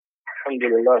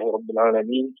الحمد لله رب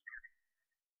العالمين،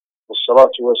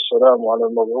 والصلاة والسلام على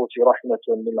المبعوث رحمة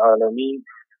للعالمين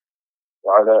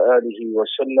وعلى آله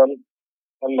وسلم.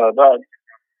 أما بعد،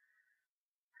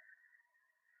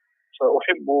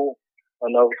 فأحب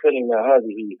أن أغتنم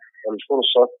هذه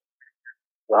الفرصة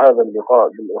وهذا اللقاء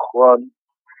بالإخوان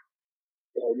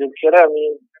للكلام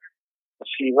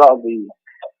في بعض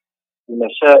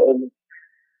المسائل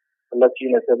التي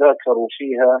نتذاكر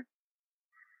فيها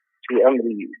في أمر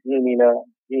ديننا،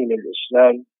 دين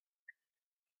الإسلام.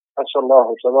 أسأل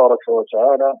الله تبارك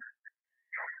وتعالى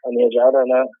أن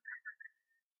يجعلنا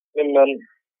ممن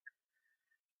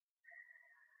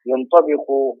ينطبق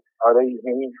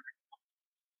عليهم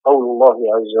قول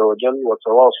الله عز وجل: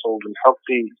 وتواصوا بالحق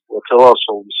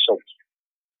وتواصوا بالصبر.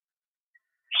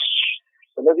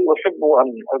 الذي أحب أن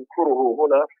أذكره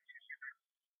هنا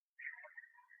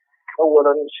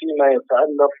أولا فيما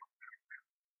يتعلق،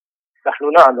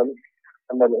 نحن نعلم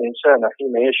أن الإنسان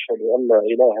حين يشهد أن لا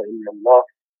إله إلا الله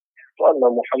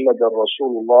وأن محمدا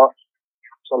رسول الله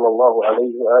صلى الله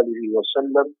عليه وآله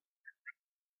وسلم،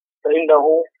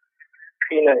 فإنه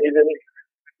حينئذ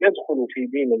يدخل في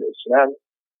دين الإسلام،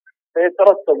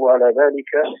 فيترتب على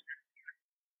ذلك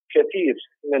كثير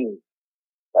من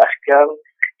الأحكام،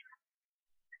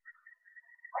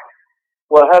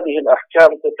 وهذه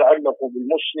الأحكام تتعلق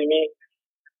بالمسلم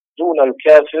دون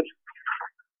الكافر.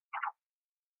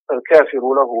 الكافر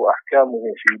له أحكامه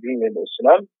في دين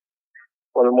الإسلام،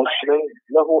 والمسلم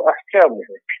له أحكامه.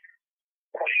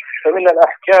 فمن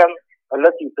الأحكام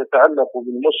التي تتعلق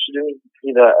بالمسلم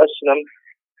إذا أسلم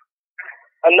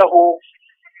أنه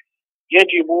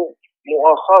يجب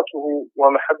مؤاخاته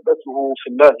ومحبته في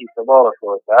الله تبارك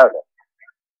وتعالى،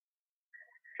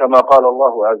 كما قال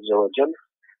الله عز وجل: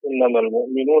 إنما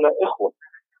المؤمنون إخوة.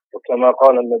 وكما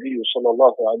قال النبي صلى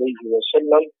الله عليه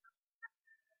وسلم: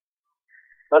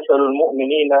 مثل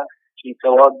المؤمنين في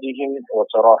توادهم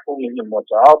وتراحمهم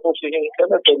وتعاطفهم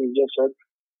كمثل الجسد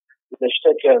إذا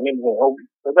اشتكى منه عضو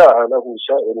تداعى له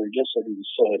سائر الجسد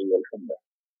بالسهر والحمى.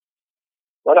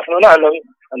 ونحن نعلم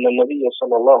أن النبي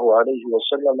صلى الله عليه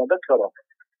وسلم ذكر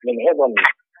من عظم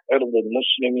عرض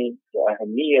المسلم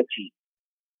وأهمية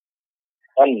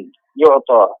أن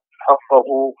يعطى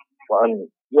حقه وأن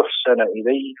يحسن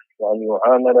إليه وأن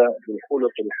يعامل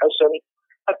بالخلق الحسن،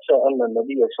 حتى أن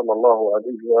النبي صلى الله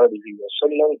عليه وآله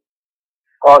وسلم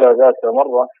قال ذات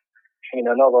مرة حين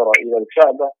نظر إلى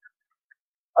الكعبة: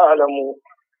 أعلم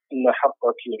أن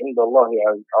حقك عند الله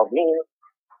عظيم،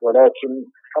 ولكن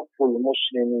حق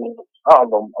المسلم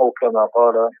أعظم، أو كما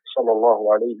قال صلى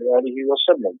الله عليه وآله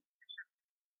وسلم.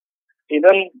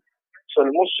 إذن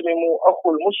فالمسلم أخو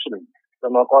المسلم،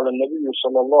 كما قال النبي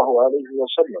صلى الله عليه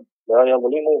وسلم: لا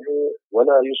يظلمه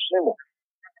ولا يسلمه.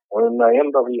 ومما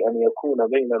ينبغي أن يكون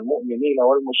بين المؤمنين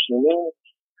والمسلمين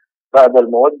بعد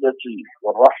المودة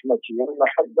والرحمة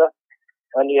والمحبة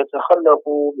أن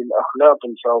يتخلقوا بالأخلاق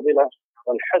الفاضلة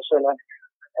والحسنة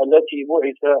التي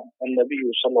بعث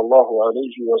النبي صلى الله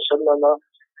عليه وسلم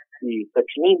في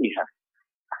تكميلها.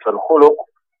 فالخلق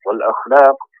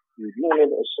والأخلاق في دين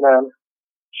الإسلام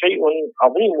شيء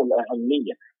عظيم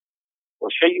الأهمية،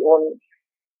 وشيء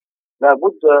لا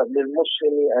بد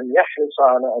للمسلم أن يحرص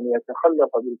على أن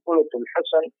يتخلق بالخلق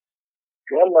الحسن،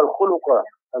 لأن الخلق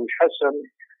الحسن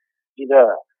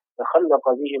إذا تخلق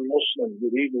به المسلم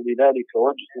يريد بذلك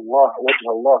وجه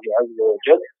الله عز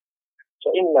وجل،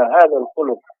 فإن هذا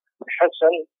الخلق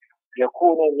الحسن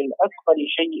يكون من أثقل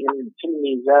شيء في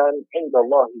الميزان عند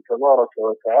الله تبارك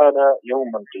وتعالى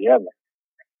يوم القيامة.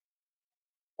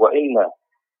 وإن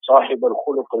صاحب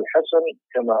الخلق الحسن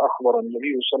كما أخبر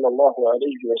النبي صلى الله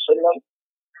عليه وسلم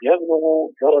يبلغ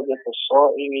درجة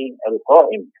الصائم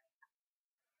القائم،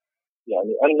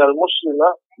 يعني أن المسلم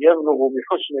يبلغ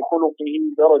بحسن خلقه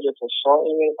درجة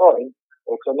الصائم القائم،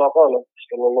 وكما قال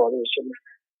صلى الله عليه وسلم.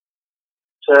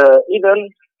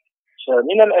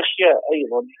 فمن الأشياء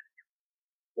أيضا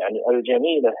يعني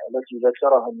الجميلة التي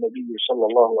ذكرها النبي صلى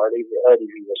الله عليه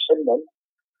وآله وسلم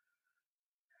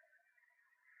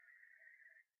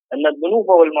أن الذنوب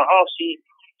والمعاصي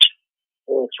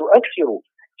تؤثر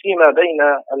فيما بين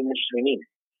المسلمين،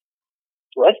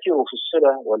 تؤثر في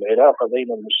الصلة والعلاقة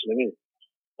بين المسلمين.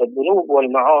 الذنوب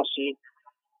والمعاصي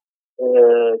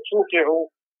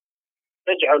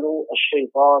تجعل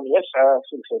الشيطان يسعى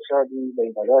في الفساد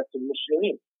بين ذات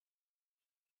المسلمين،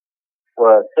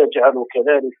 وتجعل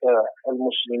كذلك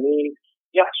المسلمين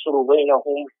يحصل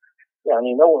بينهم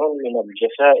يعني نوع من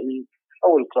الجفاء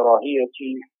أو الكراهية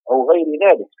أو غير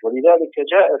ذلك. ولذلك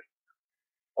جاءت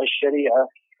الشريعة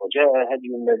وجاء هدي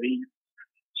النبي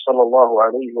صلى الله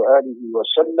عليه وآله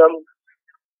وسلم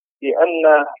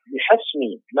بحسم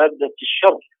مادة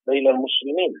الشر بين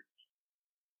المسلمين.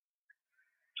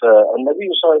 فالنبي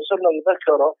صلى الله عليه وسلم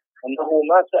ذكر أنه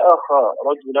ما تآخى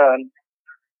رجلان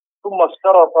ثم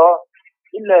افترقا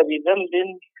إلا بذنب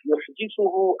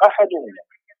يحدثه أحدهما.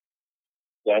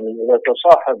 يعني إذا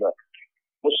تصاحب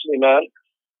مسلمان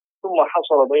ثم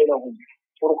حصل بينهم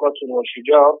فرقة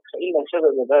وشجار فإن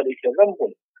سبب ذلك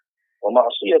ذنب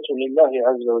ومعصية لله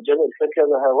عز وجل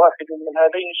ارتكبها واحد من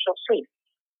هذين الشخصين.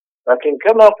 لكن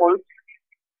كما قلت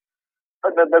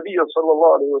أن النبي صلى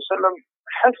الله عليه وسلم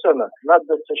حسم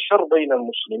مادة الشر بين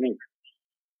المسلمين،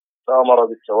 فأمر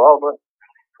بالتواضع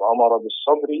وأمر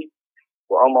بالصبر،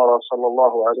 وأمر صلى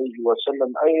الله عليه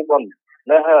وسلم أيضا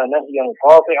نهى نهيا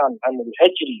قاطعا عن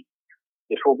الهجر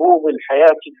لحظوظ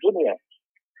الحياة الدنيا،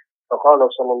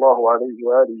 فقال صلى الله عليه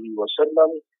وآله وسلم: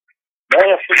 لا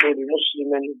يحل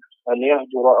لمسلم أن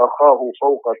يهجر أخاه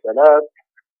فوق ثلاث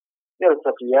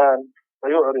يلتقيان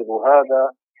فيعرض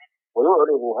هذا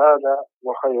ويعرض هذا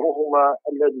وخيرهما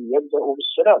الذي يبدأ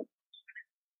بالسلام.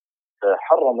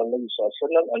 فحرم النبي صلى الله عليه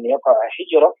وسلم أن يقع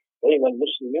هجرة بين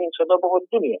المسلمين سببه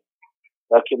الدنيا،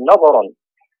 لكن نظرا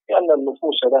لأن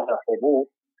النفوس لها حظوظ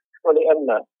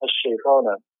ولأن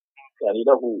الشيطان يعني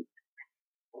له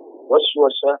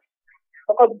وسوسة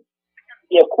فقد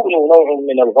يكون نوع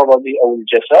من الغضب أو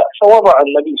الجفاء، فوضع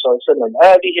النبي صلى الله عليه وسلم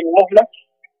هذه المهلة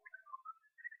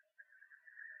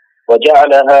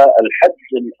وجعلها الحد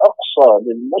الأقصى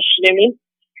للمسلم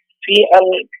في أن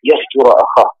يهجر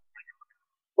أخاه،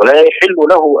 ولا يحل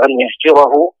له أن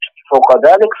يهجره فوق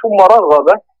ذلك، ثم رغب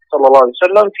صلى الله عليه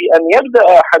وسلم في أن يبدأ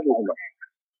أحدهما.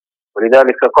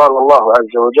 ولذلك قال الله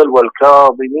عز وجل: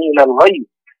 والكاظمين الغيظ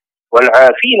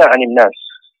والعافين عن الناس.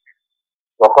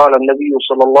 وقال النبي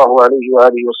صلى الله عليه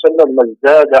وآله وسلم: ما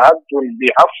ازداد عبد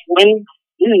بعفو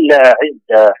إلا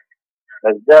عزا، ما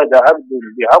ازداد عبد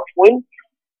بعفو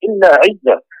إلا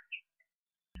عزا،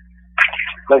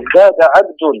 ما ازداد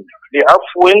عبد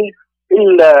بعفو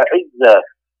إلا عزا.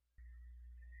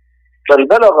 بل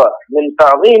بلغ من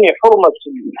تعظيم حرمة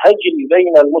الهجر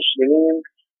بين المسلمين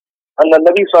أن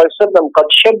النبي صلى الله عليه وسلم قد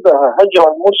شبه هجر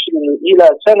المسلم إلى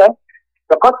سنة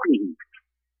كقتله.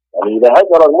 يعني إذا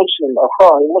هجر المسلم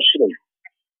أخاه المسلم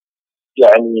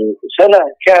يعني سنة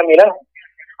كاملة،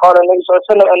 قال النبي صلى الله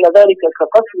عليه وسلم أن ذلك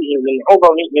كقتله من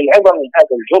عظم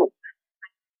هذا الجرم.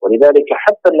 ولذلك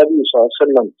حتى النبي صلى الله عليه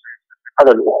وسلم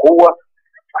على الأخوة،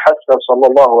 وحتى صلى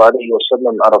الله عليه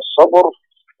وسلم على الصبر،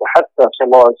 وحتى صلى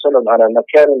الله عليه وسلم على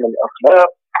مكارم الأخلاق.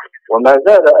 وما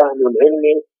زال أهل العلم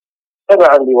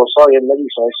تبعا لوصايا النبي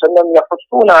صلى الله عليه وسلم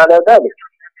يحثون على ذلك.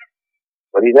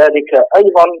 ولذلك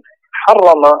أيضا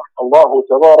حرم الله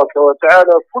تبارك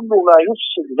وتعالى كل ما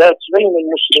يفسد ذات بين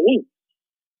المسلمين،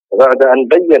 بعد أن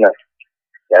بين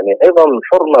يعني أيضا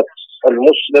حرمة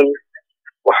المسلم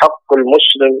وحق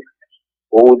المسلم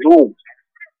ووجوب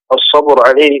الصبر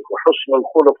عليه وحسن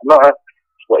الخلق معه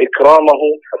وإكرامه،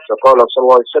 حتى قال صلى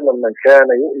الله عليه وسلم: من كان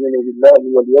يؤمن بالله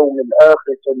واليوم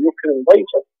الآخر فليكرم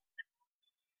ضيفه.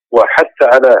 وحتى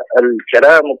على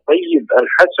الكلام الطيب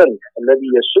الحسن الذي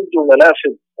يسد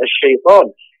منافذ الشيطان،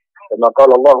 كما قال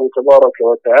الله تبارك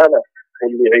وتعالى: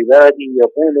 قل لعبادي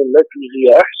يقولوا التي هي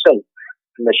أحسن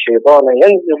إن الشيطان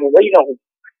ينزغ بينهم.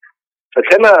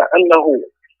 فكما أنه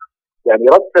يعني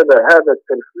رتب هذا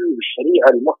الترتيب الشريعة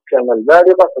المحكمة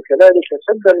البالغة، فكذلك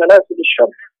سد منافذ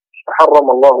الشر.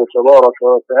 فحرم الله تبارك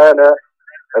وتعالى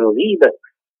الغيبة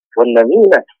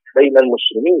والنميمة بين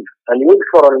المسلمين، أن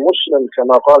يذكر المسلم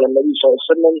كما قال النبي صلى الله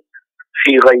عليه وسلم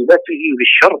في غيبته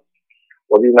بالشر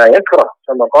وبما يكره،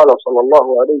 كما قال صلى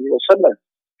الله عليه وسلم.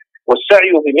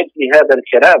 والسعي بمثل هذا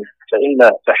الكلام، فإن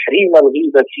تحريم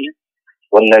الغيبة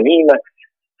والنميمة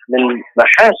من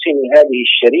محاسن هذه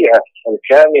الشريعة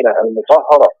الكاملة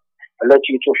المطهرة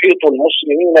التي تحيط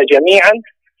المسلمين جميعا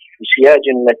بسياج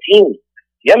متين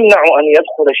يمنع أن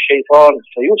يدخل الشيطان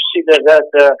فيفسد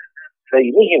ذات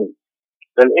بينهم.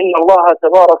 بل إن الله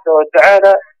تبارك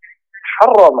وتعالى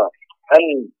حرم أن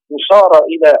يصار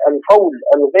إلى القول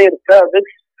الغير ثابت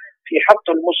في حق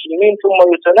المسلمين ثم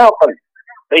يتناقل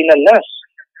بين الناس،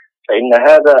 فإن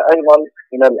هذا أيضا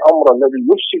من الأمر الذي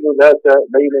يفسد ذات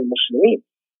بين المسلمين.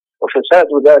 وفساد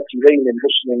ذات بين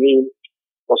المسلمين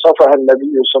وصفها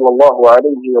النبي صلى الله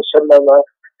عليه وسلم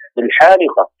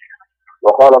بالحالقة،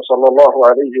 وقال صلى الله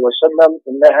عليه وسلم: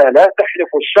 إنها لا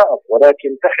تحلق الشعر ولكن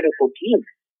تحلق الدين.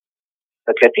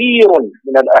 فكثير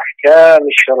من الأحكام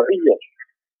الشرعية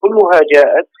كلها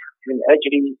جاءت من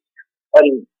أجل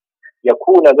أن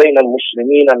يكون بين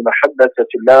المسلمين المحبة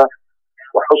في الله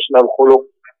وحسن الخلق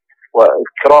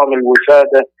وإكرام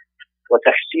الوفادة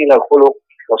وتحسين الخلق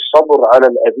والصبر على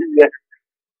الأذية،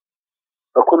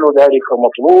 فكل ذلك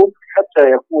مطلوب حتى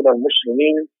يكون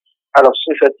المسلمين على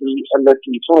الصفة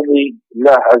التي ترضي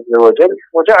الله عز وجل.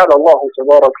 وجعل الله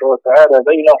تبارك وتعالى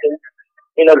بينهم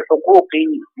من الحقوق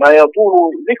ما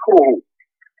يطول ذكره،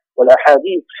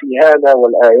 والأحاديث في هذا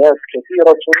والآيات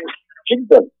كثيرة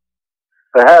جدا،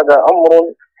 فهذا أمر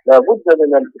لا بد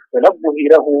من التنبه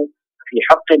له في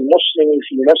حق المسلم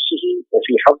في نفسه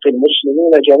وفي حق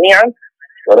المسلمين جميعا.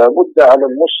 ولا بد على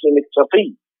المسلم التقي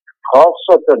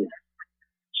خاصة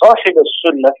صاحب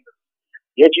السنة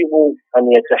يجب أن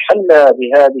يتحلى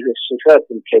بهذه الصفات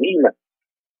الكريمة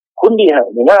كلها.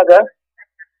 لماذا؟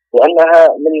 لأنها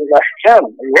من الأحكام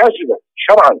الواجبة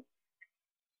شرعا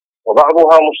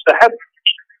وبعضها مستحب.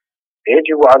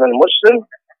 يجب على المسلم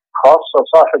خاصة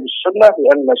صاحب السنة،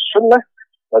 لأن السنة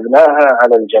مبناها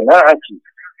على الجماعة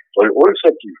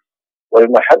والألفة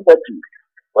والمحبة،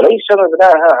 وليس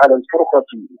مبناها على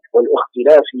الفرقة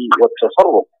والاختلاف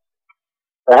والتفرق.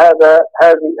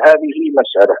 هذه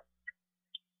مسألة.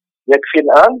 يكفي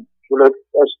الآن ولا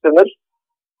أستمر؟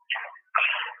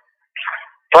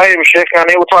 طيب شيخ،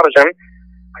 يعني وترجم.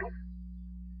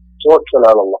 توكل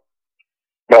على الله.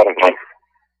 بارك الله.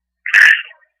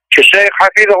 Shaykh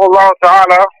Hafidahullah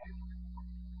Ta'ala,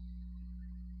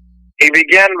 he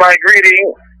began by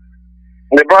greeting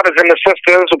the brothers and the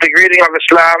sisters with the greeting of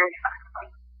Islam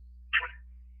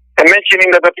and mentioning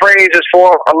that the praise is for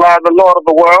Allah, the Lord of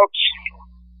the worlds,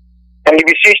 and he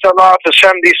beseeched Allah to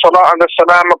send the salah and the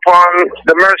salam upon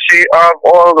the mercy of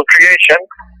all the creation.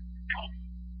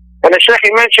 And the Shaykh,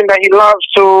 he mentioned that he loves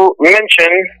to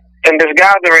mention in this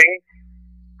gathering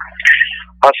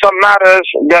some matters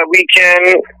that we can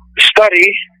study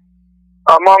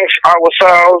amongst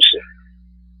ourselves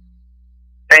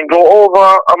and go over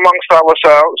amongst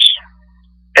ourselves.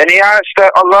 And he asked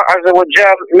that Allah Azza wa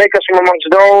Jal make us from amongst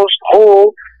those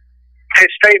who his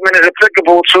statement is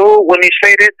applicable to when he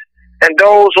stated, and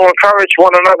those who encourage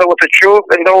one another with the truth,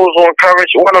 and those who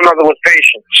encourage one another with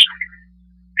patience.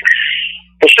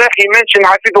 The Shaykh, he mentioned,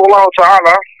 Hafidullah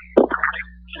Ta'ala,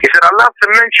 he said, I love to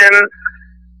mention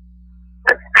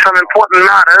some important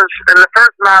matters, and the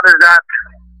first matter is that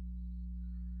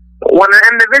when an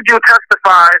individual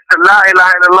testifies to La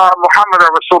ilaha illallah Muhammad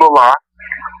Rasulullah,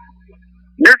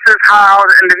 this is how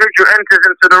the individual enters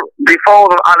into the fold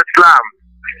of Al-Islam.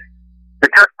 The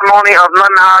testimony of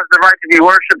none has the right to be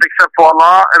worshipped except for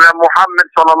Allah, and that Muhammad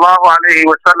sallallahu alayhi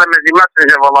wa sallam is the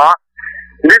messenger of Allah.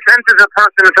 This enters a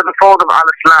person into the fold of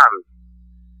Al-Islam.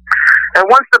 And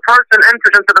once the person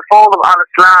enters into the fold of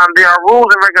Al-Islam, there are rules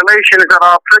and regulations that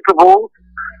are applicable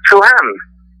to him.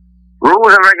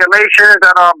 Rules and regulations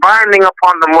that are binding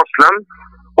upon the Muslim,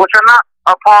 which are not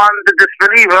upon the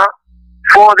disbeliever,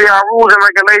 for there are rules and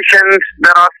regulations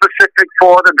that are specific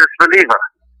for the disbeliever.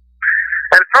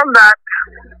 And from that,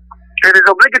 it is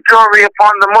obligatory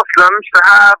upon the Muslims to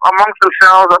have amongst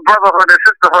themselves a brotherhood and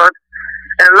sisterhood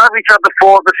and love each other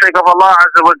for the sake of Allah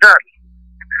Azza wa Jal.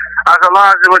 As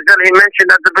Allah Azza wa Jal, he mentioned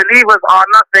that the believers are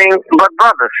nothing but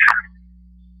brothers.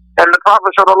 And the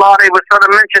Prophet sallallahu alayhi wa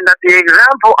sallam mentioned that the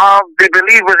example of the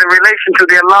believers in relation to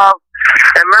their love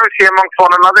and mercy amongst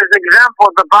one another is the example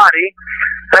of the body,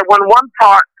 that when one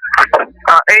part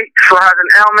aches or has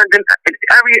an ailment, then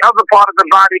every other part of the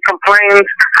body complains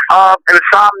of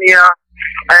insomnia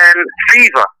and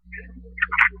fever.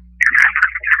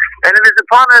 And it is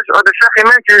upon us, or the Shaykh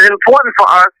mentioned, it is important for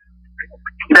us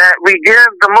that we give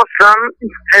the Muslim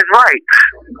his rights.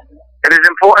 It is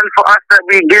important for us that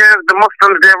we give the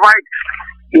Muslims their rights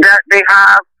that they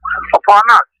have upon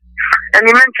us. And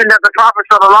he mentioned that the Prophet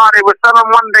sallallahu alaihi wasallam,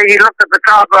 one day he looked at the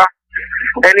Kaaba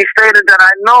and he stated that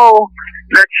I know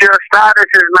that your status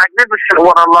is magnificent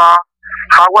with Allah,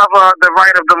 however the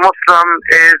right of the Muslim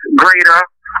is greater,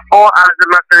 or as the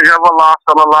Messenger of Allah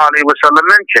sallallahu alaihi wasallam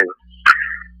mentioned.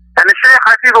 And the Shaykh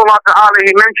Hafidullah Ta'ala,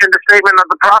 he mentioned the statement of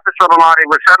the Prophet sallallahu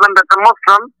alaihi wasallam that the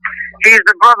Muslim, he is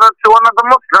the brother to another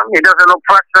Muslim. He doesn't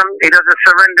oppress him, he doesn't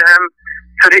surrender him,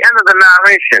 to the end of the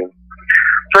narration.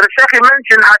 So the Shaykh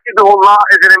mentioned, Hafidullah,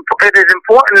 it is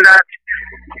important that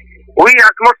we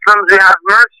as Muslims, we have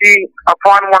mercy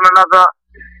upon one another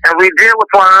and we deal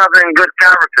with one another in good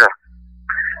character.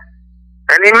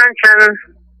 And he mentioned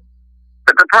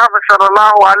that the Prophet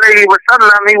sallallahu alaihi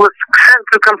wasallam, he was sent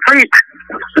to complete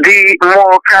the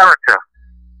moral character.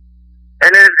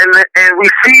 And we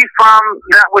see from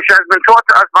that which has been taught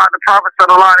to us by the Prophet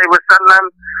sallallahu alaihi wasallam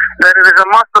that it is a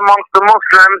must amongst the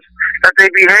Muslims that they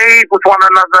behave with one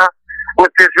another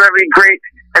with this very great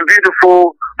and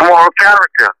beautiful moral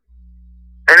character.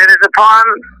 And it is upon,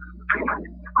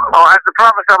 or as the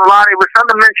Prophet sallallahu alaihi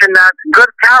wasallam mentioned, that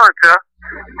good character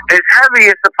is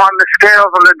heaviest upon the scales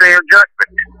on the day of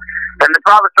judgment. And the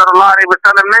Prophet sallallahu alaihi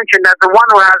wasallam mentioned that the one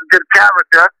who has good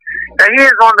character, that he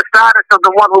is on the status of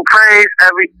the one who prays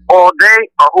all day,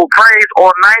 or who prays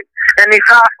all night, and he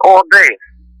fasts all day.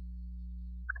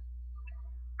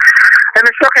 And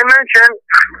the Shaykh mentioned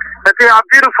that there are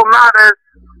beautiful matters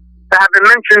that have been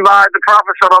mentioned by the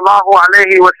Prophet sallallahu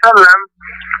alaihi wasallam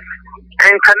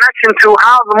in connection to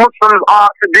how the Muslims are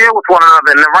to deal with one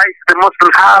another and the rights the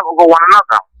Muslims have over one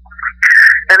another.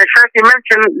 And the Shaykh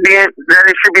mentioned that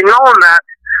it should be known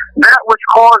that which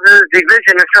causes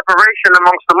division and separation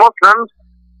amongst the Muslims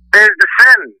is the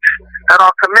sins that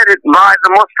are committed by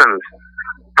the Muslims.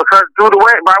 Because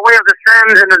by way of the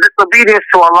sins and the disobedience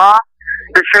to Allah,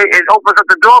 it opens up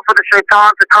the door for the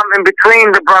shaitan to come in between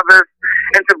the brothers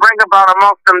and to bring about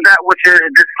amongst them that which is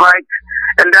disliked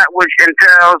and that which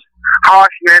entails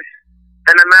harshness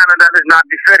in a manner that is not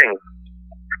befitting.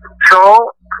 So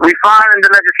we find in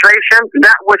the legislation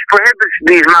that which prohibits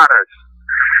these matters.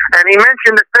 And he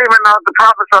mentioned the statement of the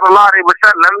Prophet sallallahu alaihi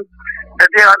wasallam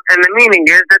that and the meaning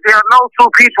is that there are no two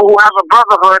people who have a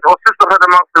brotherhood or sisterhood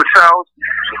amongst themselves,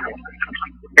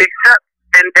 except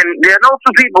and there are no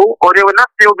two people, or there will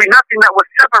be nothing that will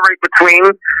separate between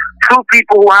two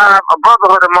people who have a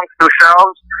brotherhood amongst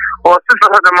themselves or a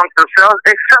sisterhood amongst themselves,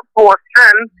 except for a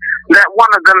sin that one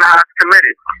of them has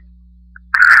committed.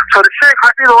 So the Shaykh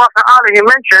Hafidhullah Ta'ala, he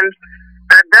mentioned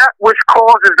that which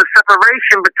causes the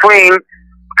separation between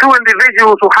two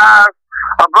individuals who have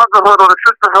a brotherhood or a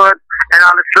sisterhood and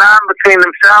al-Islam between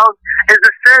themselves is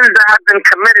the sins that have been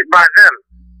committed by them.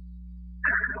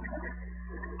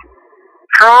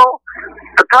 So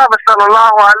the Prophet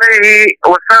sallallahu alaihi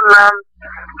wasallam,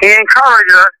 he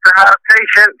encouraged us to have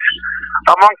patience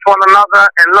amongst one another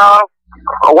and love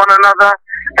one another.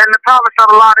 And the Prophet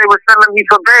sallallahu alaihi wasallam, he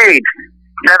forbade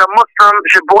that a Muslim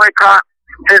should boycott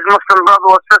his Muslim brother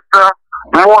or sister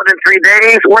more than 3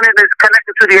 days when it is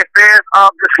connected to the affairs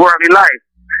of this worldly life.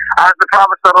 As the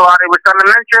Prophet sallallahu alaihi wasallam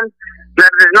mentioned,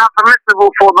 that it is not permissible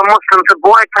for the Muslim to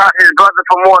boycott his brother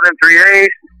for more than 3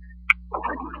 days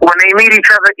when they meet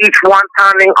each other, each one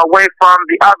turning away from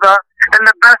the other, and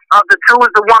the best of the two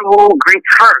is the one who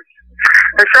greets first.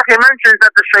 The Shaykh mentions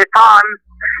that the shaitan,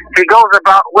 he goes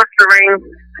about whispering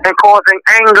and causing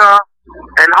anger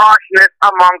and harshness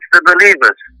amongst the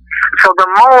believers. So the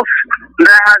most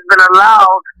that has been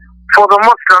allowed for the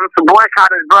Muslim to boycott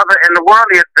his brother in the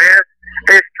worldly affairs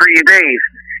is 3 days.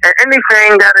 And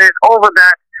anything that is over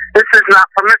that, this is not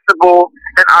permissible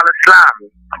in al-Islam.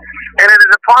 And it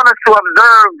is upon us to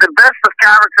observe the best of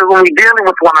character when we're dealing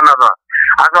with one another.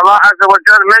 As Allah Azza wa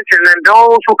Jalla mentioned, and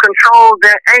those who control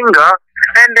their anger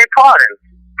and they pardon.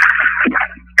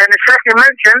 And the Shaykh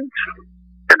mentioned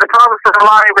that the Prophet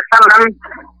ﷺ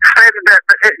stated that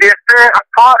the affair of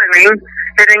pardoning,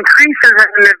 it increases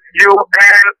an individual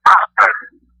and honor.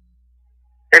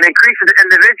 It increases the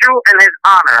individual and his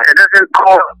honor. It doesn't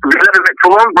cause belittlement to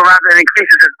him, but rather it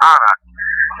increases his honor.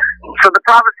 So the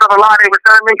Prophet ﷺ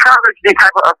encouraged these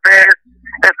type of affairs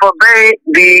and forbade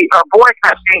the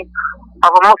boycotting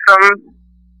of a Muslim,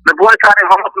 the boycotting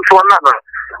of a Muslim to another.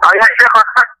 Yeah,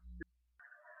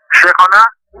 Shaykhana?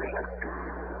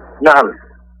 نعم.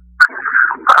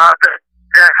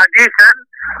 حديثا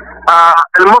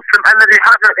المسلم الذي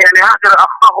هاجر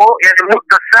أخاه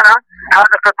مدة سنة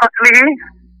هذا كقتله.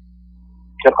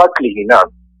 كقتله نعم.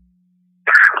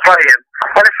 طيب.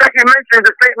 And the Shaykh mentioned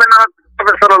the statement of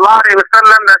Prophet sallallahu alaihi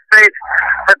wasallam that states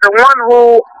that the Muslim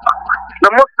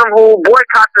who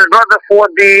boycotts his brother for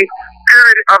the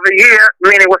period of a year,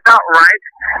 meaning without right,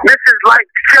 this is like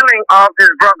killing of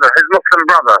his brother, his Muslim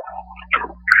brother.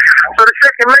 So the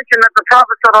Shaykh mentioned that the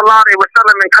Prophet sallallahu alaihi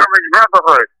wasallam encouraged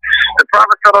brotherhood. The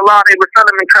Prophet sallallahu alaihi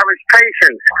wasallam encouraged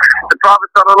patience. The Prophet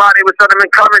sallallahu alaihi wasallam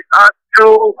encouraged us to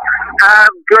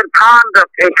have good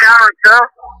conduct and character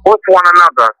with one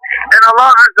another. And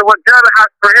Allah Azza wa Jalla has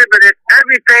prohibited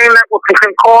everything that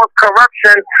can cause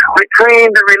corruption between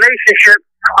the relationship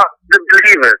of the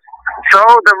believers. So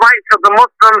the rights of the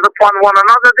Muslims upon one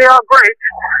another, they are great.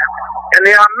 And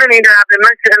there are many that have been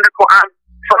mentioned in the Quran.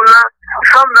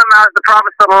 From them, as the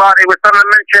Prophet sallallahu alaihi wasallam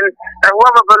mentioned, that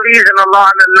whoever believes in Allah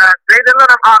and the last day, then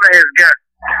let him honor his guests.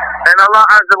 And Allah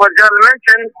Azza wa Jalla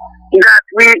mentioned that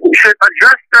we should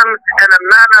address them in a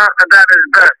manner that is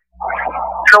best.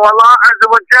 So Allah Azza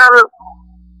wa Jalla,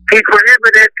 he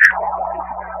prohibited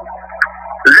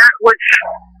that which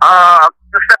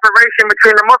the separation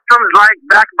between the Muslims, like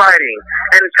backbiting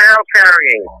and tail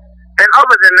carrying. And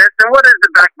other than this, and what is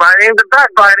the backbiting? The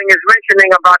backbiting is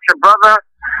mentioning about your brother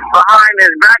behind his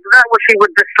back, that which he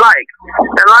would dislike.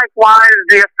 And likewise,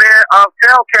 the affair of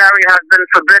tail carrying has been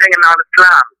forbidden in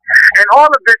al-Islam. And all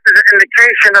of this is an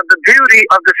indication of the beauty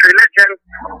of this religion,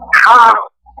 how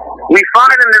we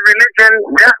find in the religion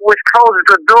that which closes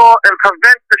the door and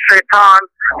prevents the shaitan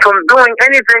from doing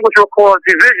anything which will cause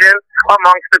division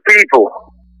amongst the people.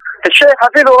 The Shaykh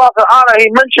Hafidhullah Ta'ala, he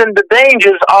mentioned the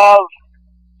dangers of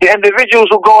the individuals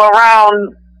who go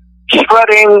around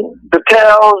spreading the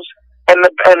tales and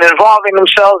involving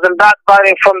themselves in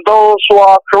backbiting from those who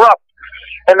are corrupt.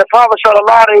 And the Prophet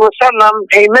ﷺ,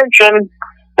 he mentioned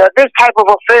that these type of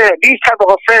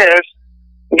affairs,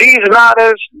 these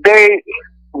matters, they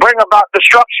bring about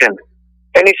destruction.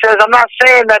 And he says, I'm not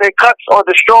saying that it cuts or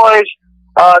destroys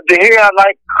the hair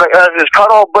like is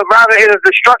cut off, but rather it is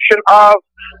destruction of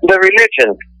the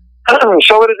religion.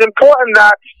 So it is important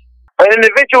that an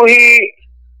individual, he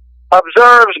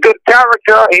observes good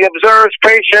character, he observes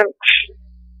patience,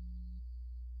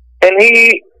 and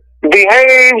he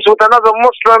behaves with another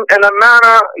Muslim in a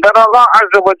manner that Allah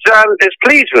Azza wa Jal is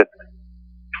pleased with.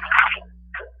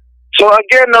 So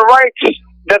again, the rights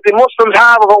that the Muslims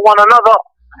have over one another,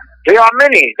 they are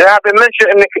many. They have been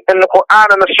mentioned in the Quran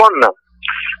and the Sunnah.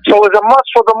 So it's a must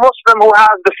for the Muslim who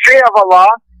has the fear of Allah,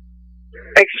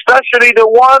 especially the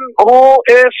one who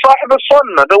is Sahib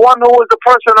al-Sunnah, the one who is the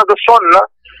person of the Sunnah.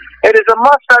 It is a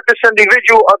must that this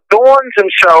individual adorns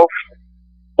himself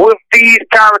with these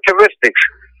characteristics,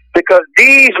 because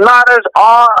these matters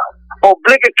are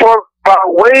obligatory by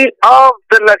way of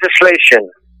the legislation.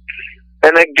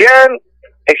 And again,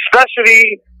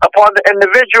 especially upon the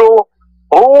individual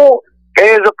who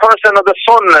is a person of the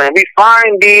Sunnah. We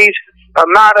find these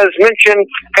matters mentioned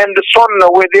in the Sunnah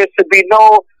where there's to be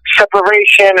no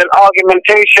separation and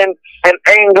argumentation and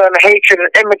anger and hatred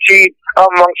and enmity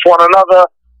amongst one another.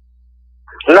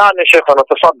 نعم يا شيخنا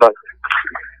تفضل.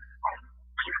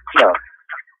 نعم،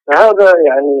 هذا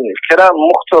يعني كلام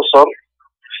مختصر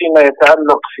فيما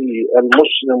يتعلق في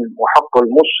المسلم وحق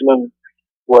المسلم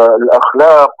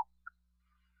والأخلاق.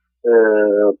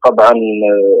 طبعا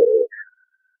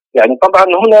يعني طبعا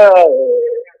هنا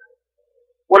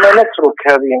ولا نترك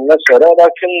هذه المسألة،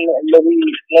 لكن الذي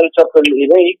ننتقل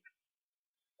إليه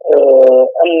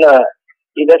أن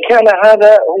إذا كان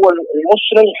هذا هو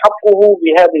المسلم حقه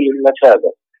بهذه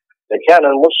المثابة، إذا كان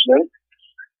المسلم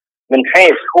من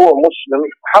حيث هو مسلم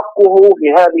حقه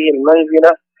بهذه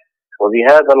المنزلة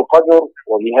وبهذا القدر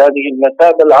وبهذه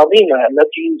المثابة العظيمة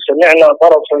التي سمعنا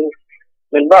طرفا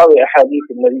من بعض أحاديث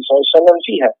النبي صلى الله عليه وسلم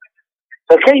فيها،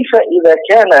 فكيف إذا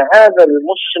كان هذا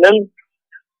المسلم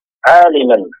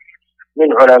عالما من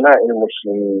علماء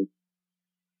المسلمين؟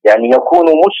 يعني يكون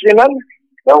مسلما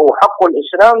له حق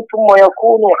الإسلام ثم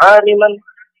يكون عالما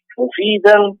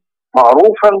مفيدا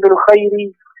معروفا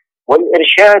بالخير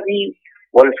والإرشاد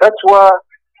والفتوى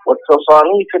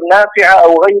والتصانيف النافعة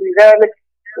أو غير ذلك،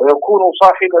 ويكون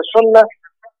صاحب السنة.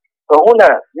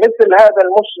 فهنا مثل هذا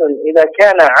المسلم إذا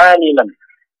كان عالما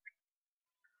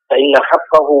فإن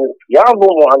حقه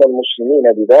يعظم على المسلمين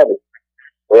بذلك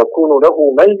ويكون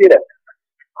له منزلة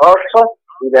خاصة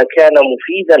إذا كان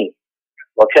مفيدا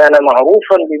وكان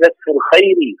معروفا ببث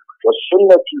الخير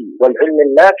والسنة والعلم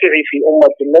النافع في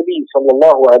أمة النبي صلى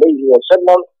الله عليه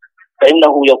وسلم،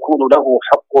 فإنه يكون له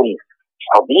حق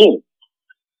عظيم،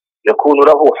 يكون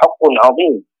له حق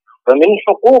عظيم. فمن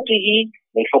حقوقه،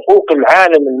 من حقوق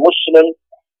العالم المسلم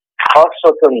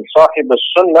خاصة صاحب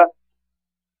السنة،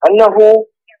 أنه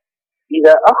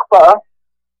إذا أخطأ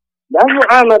لا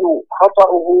يعامل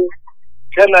خطأه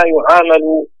كما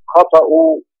يعامل خطأ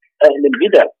أهل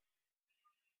البدع.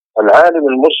 العالم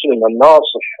المسلم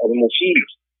الناصح المفيد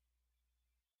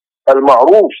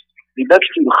المعروف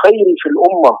ببث الخير في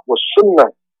الأمة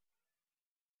والسنة،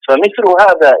 فمثل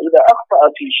هذا إذا أخطأ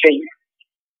في شيء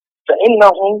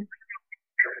فإنه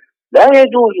لا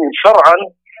يجوز شرعا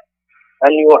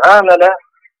أن يعامل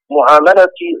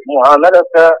معاملة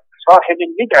صاحب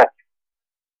البدعة.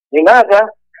 لماذا؟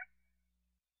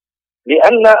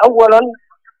 لأن أولا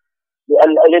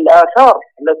للآثار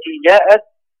التي جاءت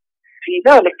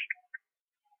في ذلك،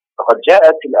 فقد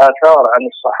جاءت الآثار عن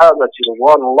الصحابة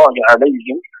رضوان الله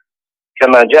عليهم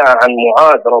كما جاء عن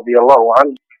معاذ رضي الله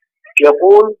عنه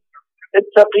يقول: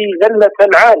 اتقي ذلة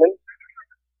العالم،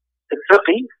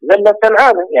 اتقي ذلة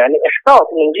العالم، يعني احتاط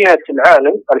من جهة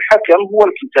العالم. الحكم هو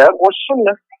الكتاب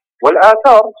والسنة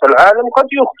والآثار، فالعالم قد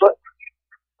يخطئ.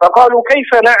 فقالوا: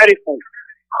 كيف نعرف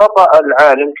خطأ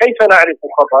العالم؟ كيف نعرف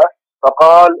خطأه؟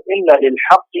 فقال: إن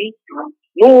للحق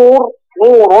نور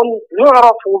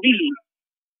يعرف به.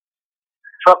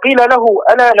 فقيل له: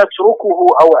 ألا نتركه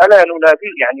أو ألا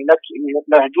نناديه، يعني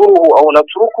نهجره أو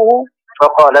نتركه؟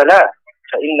 فقال: لا،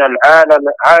 فإن العالم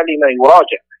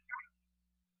يراجع.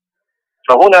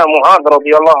 فهنا معاذ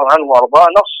رضي الله عنه وارضاه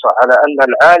نص على أن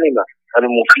العالم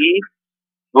المفيد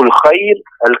ذو الخير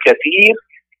الكثير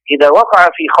إذا وقع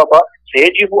في خطأ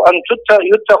فيجب أن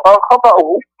يتقى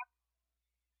خطأه،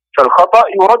 فالخطأ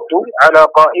يرد على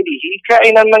قائله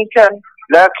كائنا من كان.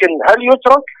 لكن هل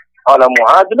يترك؟ قال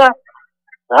معاذ: لا.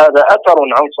 هذا أثر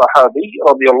عن صحابي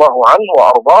رضي الله عنه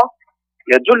وأرضاه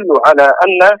يدل على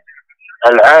أن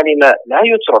العالم لا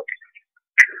يترك.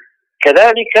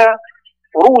 كذلك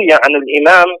روي عن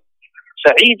الإمام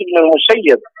سعيد بن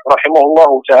المسيب رحمه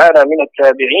الله تعالى من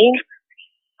التابعين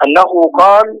أنه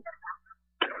قال: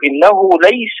 إنه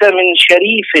ليس من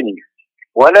شريف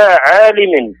ولا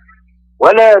عالم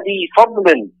ولا ذي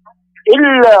فضل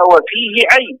إلا وفيه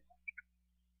عيب،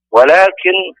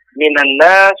 ولكن من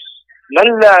الناس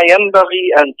من لا ينبغي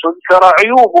أن تذكر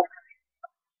عيوبه.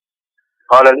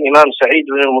 قال الإمام سعيد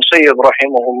بن المسيب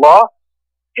رحمه الله: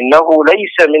 إنه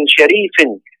ليس من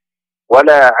شريف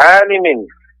ولا عالم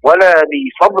ولا ذي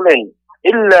فضل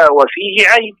إلا وفيه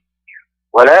عيب،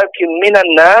 ولكن من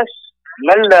الناس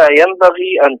من لا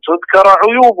ينبغي أن تذكر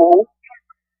عيوبه.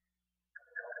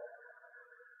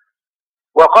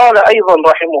 وقال أيضا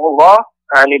رحمه الله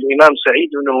عن الإمام سعيد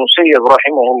بن المسيب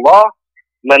رحمه الله: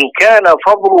 من كان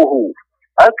فضله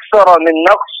أكثر من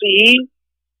نقصه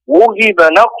وهب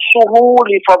نقصه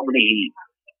لفضله.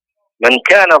 من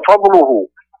كان فضله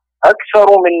أكثر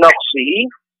من نقصه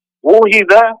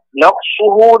وهب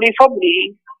نقصه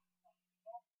لفضله.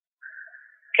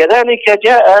 كذلك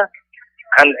جاء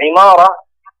عن عمارة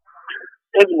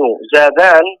ابن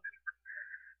زادان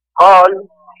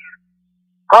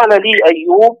قال لي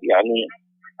أيوب، يعني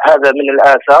هذا من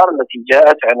الآثار التي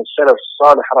جاءت عن السلف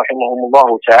الصالح رحمهم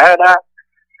الله تعالى.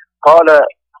 قال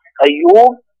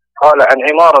أيوب، قال عن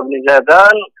عمارة بن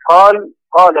زادان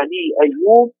قال لي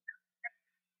أيوب: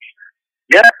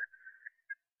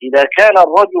 إذا كان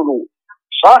الرجل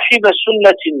صاحب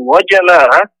سنة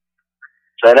وجماعة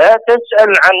فلا تسأل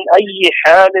عن أي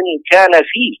حال كان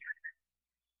فيه.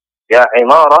 يا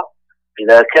عمارة،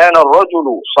 إذا كان الرجل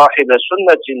صاحب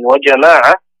سنة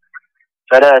وجماعة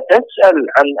فلا تسأل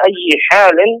عن أي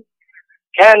حال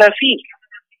كان فيه.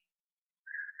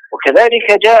 وكذلك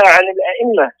جاء عن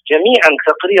الأئمة جميعا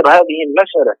تقرير هذه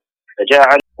المسألة، فجاء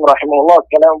عن رحمه الله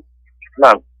كلام.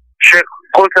 نعم شيخ،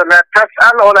 قلت لا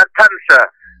تسأل ولا تنسى.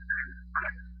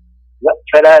 لا،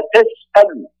 فلا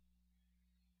تسأل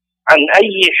عن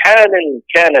أي حال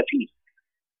كان فيه،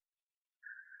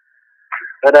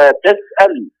 فلا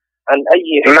تسأل عن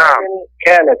أي حال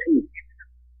كان فيه.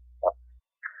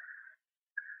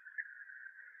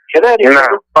 كذلك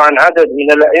عن عدد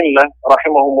من الأئمة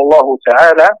رحمهم الله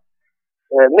تعالى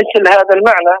مثل هذا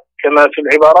المعنى، كما في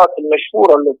العبارة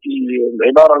المشهورة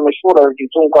التي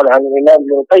تنقل عن الإمام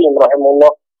ابن القيم رحمه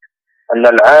الله: أن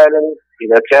العالم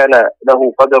إذا كان له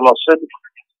قدم صدق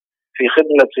في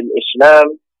خدمة الإسلام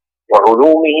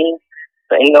وعلومه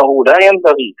فإنه لا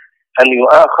ينبغي أن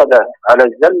يؤاخذ على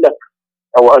الزلة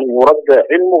أو أن يرد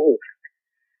علمه،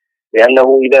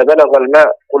 لأنه إذا بلغ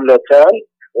الماء قلتان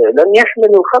لن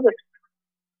يحمل الخبث.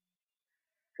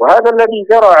 وهذا الذي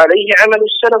جرى عليه عمل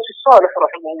السلف الصالح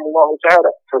رحمهم الله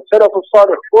تعالى. فالسلف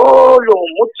الصالح كلهم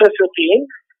متفقين،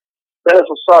 السلف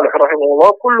الصالح رحمه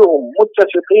الله كلهم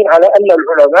متفقين على أن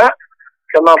العلماء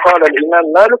كما قال الإمام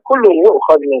مالك كل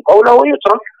يؤخذ من قوله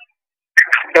ويترك،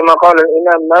 كما قال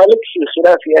الإمام مالك في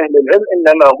خلاف أهل العلم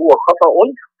إنما هو خطأ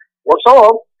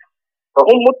وصواب.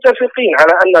 فهم متفقين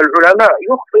على أن العلماء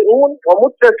يخطئون،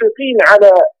 ومتفقين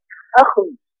على أخذ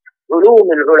علوم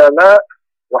العلماء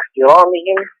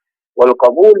واحترامهم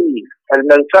والقبول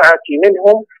المنفعة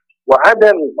منهم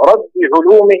وعدم رد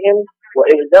علومهم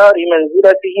وإهدار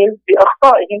منزلتهم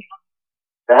بأخطائهم.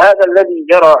 فهذا الذي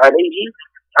جرى عليه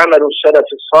عمل السلف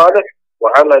الصالح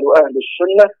وعمل أهل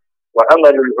السنة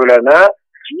وعمل العلماء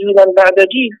جيلا بعد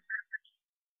جيل.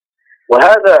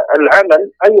 وهذا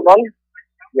العمل أيضا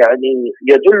يعني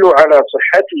يدل على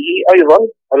صحته أيضا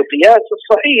القياس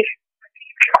الصحيح.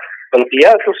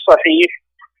 القياس الصحيح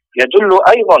يدل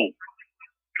أيضا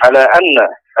على أن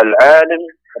العالم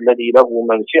الذي له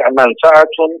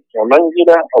منفعة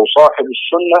ومنزلة أو صاحب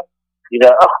السنة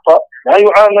إذا أخطأ لا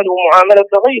يعامل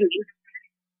معاملة غيره.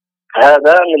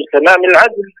 هذا من تمام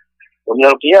العدل ومن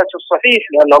القياس الصحيح،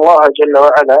 لأن الله جل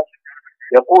وعلا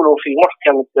يقول في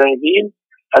محكم التنزيل: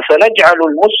 أفنجعل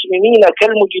المسلمين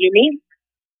كالمجرمين؟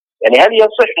 يعني هل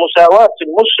يصح مساواة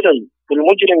المسلم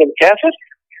بالمجرم الكافر؟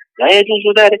 لا يجوز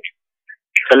ذلك.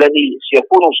 فالذي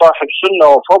سيكون صاحب سنة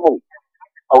وفضل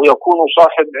أو يكون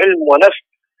صاحب علم ونفع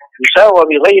يساوى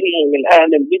بغيره من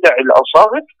أهل البدع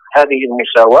الأصاغر، هذه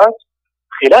المساواة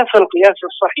خلاف القياس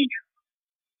الصحيح.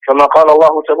 كما قال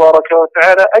الله تبارك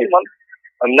وتعالى أيضا: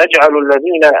 أم نجعل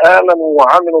الذين آمنوا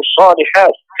وعملوا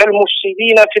الصالحات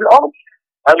كالمفسدين في الأرض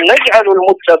أم نجعل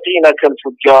المتقين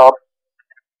كالفجار.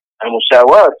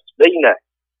 المساواة بين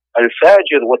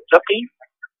الفاجر والتقي،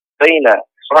 بين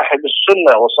صاحب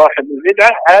السنة وصاحب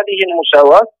البدعة، هذه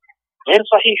المساواة غير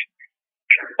صحيحة.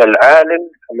 فالعالم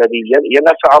الذي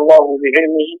ينفع الله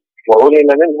بعلمه وعلم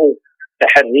منه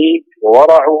تحريه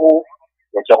وورعه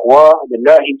وتقواه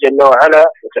بالله جل وعلا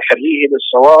وتحريه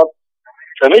للصواب،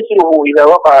 فمثله إذا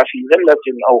وقع في زلة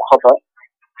أو خطأ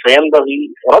فينبغي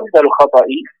رد الخطأ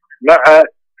مع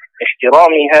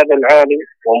احترام هذا العالم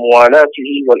وموالاته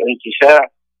والانتفاع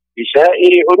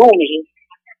بسائر علومه.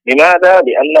 لماذا؟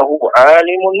 لأنه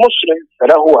عالم مسلم،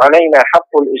 فله علينا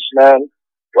حق الإسلام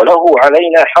وله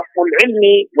علينا حق العلم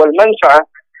والمنفعة.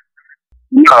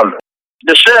 نعم.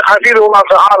 The Shaykh Hafidhullah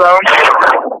Ta'ala,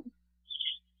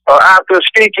 after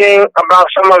speaking about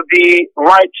some of the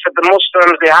rights that the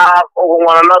Muslims they have over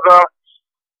one another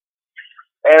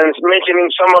and mentioning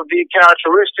some of the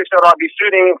characteristics that are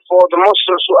befitting for the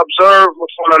Muslims to observe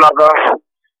with one another,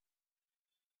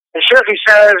 the Shaykh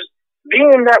says,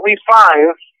 being that we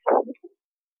find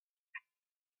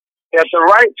that the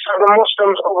rights of the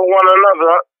Muslims over one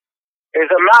another is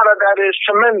a matter that is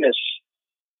tremendous,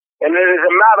 and it is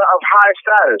a matter of high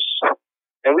status.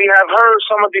 And we have heard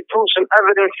some of the proofs and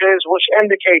evidences which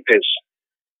indicate this.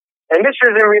 And this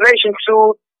is in relation to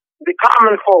the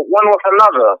common folk, one with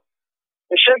another.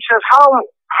 The Shaykh says,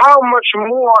 how much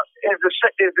more is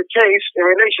the case in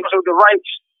relation to the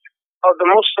rights of the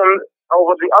Muslim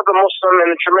over the other Muslim and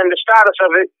the tremendous status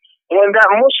of it, when that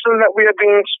Muslim that we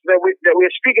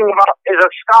are speaking about is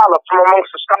a scholar from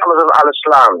amongst the scholars of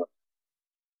Al-Islam.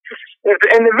 If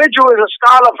the individual is a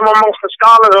scholar from amongst the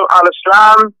scholars of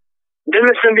Al-Islam, then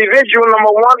this individual,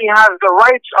 number one, he has the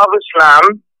rights of Islam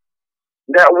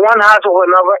that one has over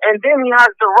another, and then he has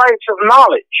the rights of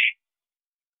knowledge.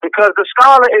 Because the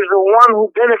scholar is the one who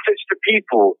benefits the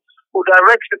people, who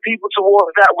directs the people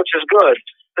towards that which is good.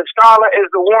 The scholar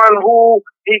is the one who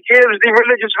he gives the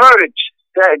religious verdicts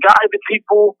that guide the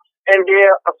people in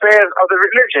their affairs of the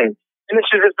religion. And this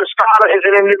is if the scholar is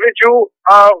an individual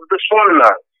of the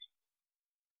Sunnah.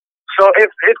 So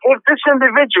if this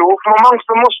individual from amongst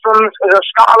the Muslims is a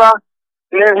scholar,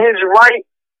 then his right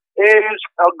is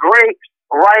a great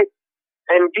right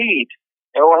indeed.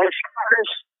 And his status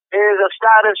is a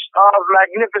status of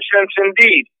magnificence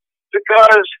indeed.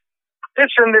 Because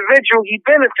this individual, he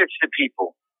benefits the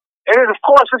people. And of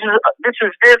course, this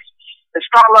is if the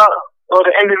scholar or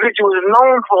the individual is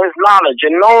known for his knowledge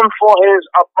and known for his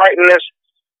uprightness.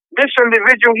 This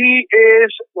individual, he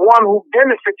is one who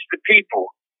benefits the people.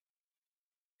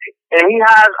 And he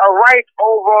has a right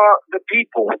over the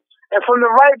people. And from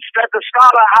the rights that the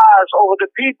scholar has over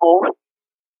the people,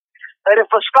 that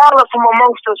if a scholar from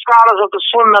amongst the scholars of the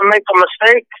Sunnah make a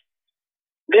mistake,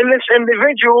 then this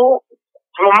individual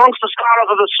from amongst the scholars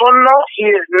of the Sunnah, he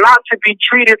is not to be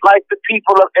treated like the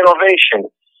people of innovation.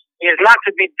 He is not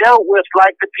to be dealt with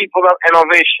like the people of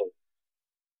innovation.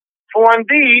 For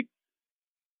indeed,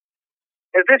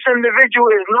 if this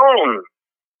individual is known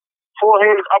for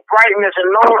his uprightness and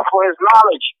known for his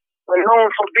knowledge and known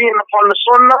for being upon the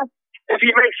Sunnah, if he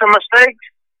makes a mistake,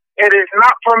 it is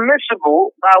not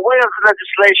permissible by way of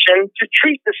legislation to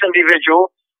treat this individual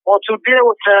or to deal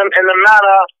with him in the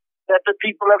manner that the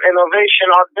people of innovation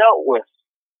are dealt with.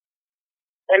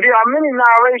 And there are many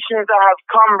narrations that have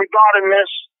come regarding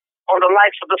this on the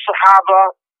likes of the Sahaba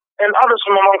and others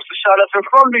from amongst the Salaf. And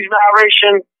from these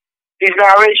narrations,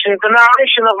 the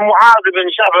narration of Mu'adh ibn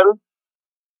Jabal,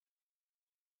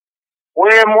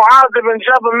 where Mu'adh ibn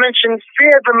Jabal mentioned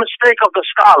fear the mistake of the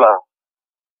scholar.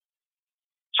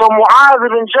 So Mu'adh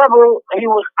ibn Jabal, he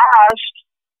was asked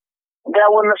that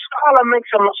when the scholar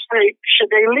makes a mistake,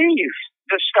 should they leave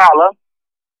the scholar?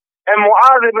 And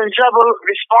Mu'adh ibn Jabal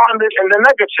responded in the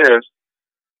negative,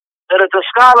 that if the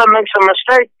scholar makes a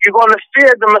mistake, you're going to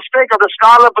fear the mistake of the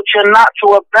scholar, but you're not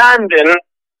to abandon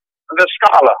the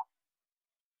scholar.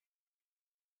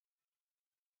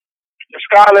 The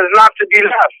scholar is not to be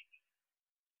left.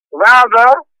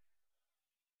 Rather,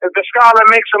 if the scholar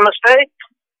makes a mistake,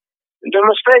 the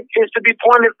mistake is to be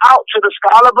pointed out to the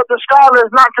scholar, but the scholar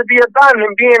is not to be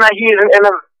abandoned, being that he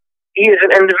is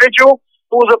an individual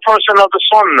who is a person of the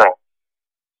Sunnah.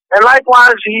 And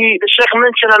likewise, the Shaykh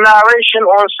mentioned a narration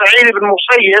on Sa'id ibn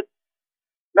Musayyib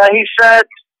that he said,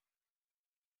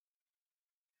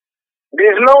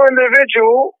 there's no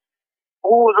individual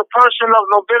who is a person of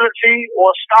nobility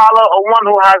or a scholar or one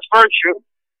who has virtue,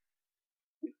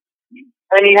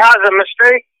 and he has a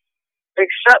mistake,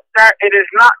 except that it is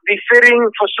not befitting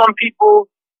for some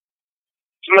people's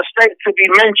mistake to be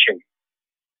mentioned.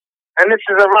 And this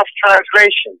is a rough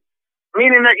translation.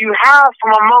 Meaning that you have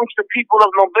from amongst the people of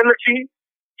nobility,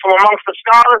 from amongst the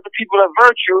scholars, the people of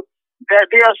virtue, that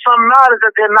there are some matters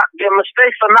that their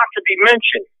mistakes are not to be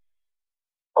mentioned.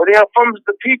 Or they are from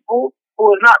the people who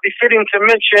is not befitting to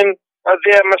mention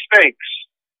their mistakes.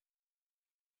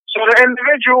 So the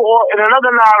individual, or in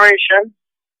another narration,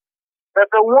 that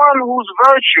the one whose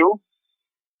virtue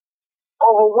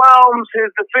overwhelms his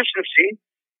deficiency,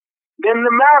 then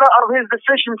the matter of his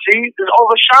deficiency is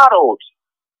overshadowed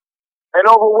and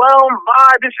overwhelmed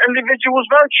by this individual's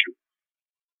virtue.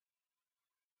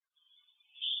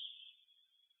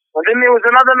 And then there was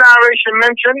another narration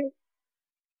mentioned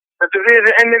that there is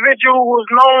an individual who is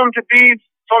known to be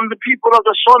from the people of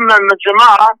the Sunnah and the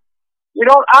Jama'ah. You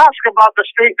don't ask about the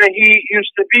state that he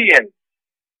used to be in.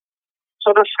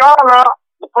 So the scholar,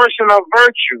 the person of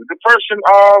virtue, the person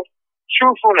of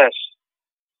truthfulness,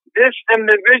 this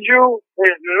individual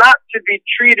is not to be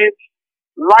treated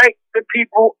like the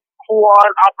people who are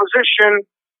in opposition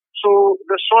to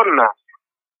the Sunnah.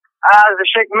 As the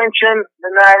Shaykh mentioned,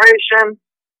 the narration,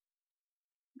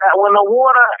 that when the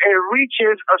water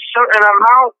reaches a certain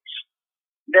amount,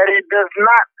 that it does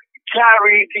not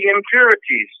carry the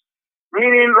impurities.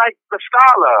 Meaning, like the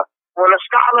scholar, when a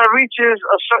scholar reaches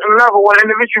a certain level, when an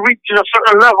individual reaches a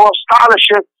certain level of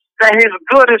scholarship, that his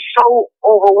good is so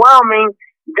overwhelming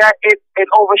that it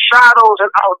overshadows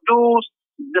and outdoes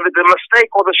the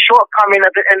mistake or the shortcoming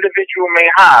that the individual may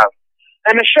have.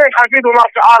 And the Shaykh Hafidullah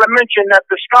Ta'ala mentioned that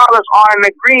the scholars are in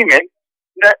agreement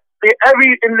that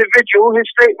every individual, his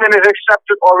statement is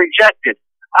accepted or rejected,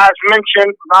 as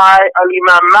mentioned by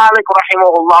Al-Imam Malik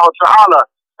rahimahullah ta'ala,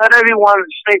 that everyone's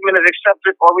statement is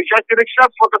accepted or rejected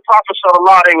except for the Prophet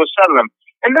sallallahu alaihi wasallam.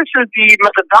 And this is the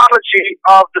methodology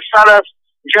of the Salaf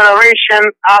generation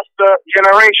after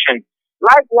generation.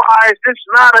 Likewise, this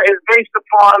matter is based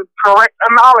upon correct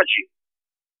analogy.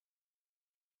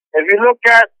 If you look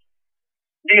at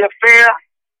the affair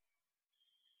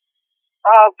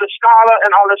of the scholar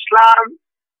in Al-Islam,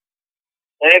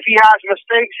 and if he has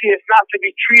mistakes, he is not to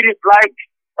be treated like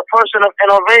a person of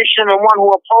innovation and one who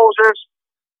opposes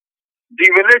the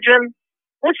religion.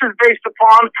 This is based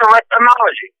upon correct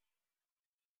analogy.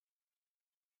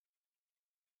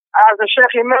 As the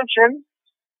Shaykh mentioned,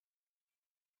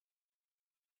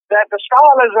 that the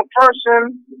scholar is a person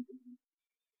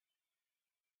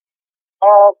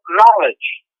of knowledge,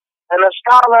 and a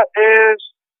scholar is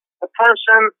a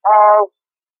person of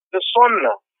the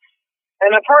Sunnah.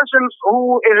 And a person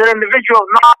who is an individual of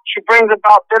knowledge who brings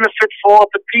about benefit for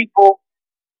the people,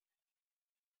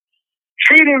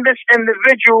 treating this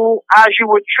individual as you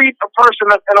would treat a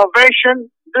person of innovation,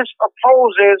 this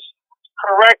opposes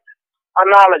correct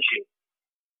analogy.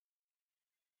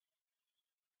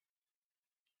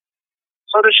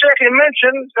 So the Shaykh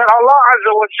mentions that Allah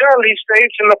Azza wa Jalla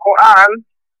states in the Quran,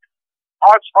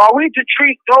 are we to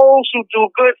treat those who do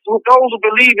good, those who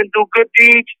believe and do good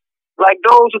deeds, like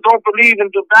those who don't believe and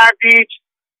do bad deeds?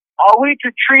 Are we to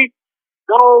treat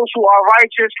those who are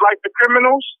righteous like the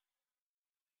criminals?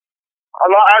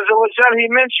 Allah Azza wa Jalla, He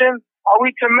mentioned, are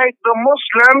we to make the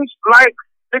Muslims like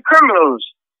the criminals?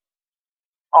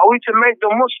 Are we to make the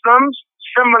Muslims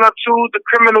similar to the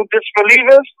criminal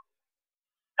disbelievers?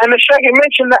 And the Shaykh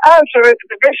mentioned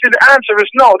basically the answer is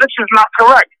no, this is not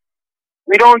correct.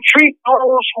 We don't treat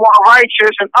those who are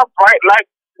righteous and upright like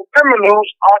the criminals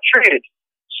are treated.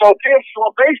 So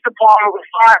therefore, based upon what we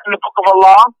find in the Book of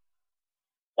Allah,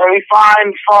 and we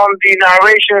find from the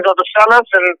narrations of the Salaf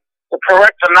and the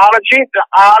correct analogy, the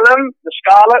alim, the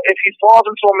scholar, if he falls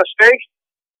into a mistake,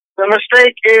 the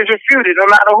mistake is refuted, no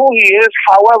matter who he is.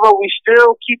 However, we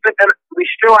still keep it, and we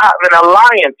still have an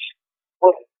alliance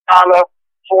with Allah.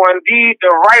 For indeed,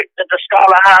 the right that the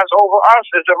scholar has over us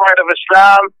is the right of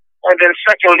Islam, and then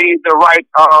secondly, the right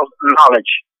of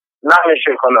knowledge. Knowledge,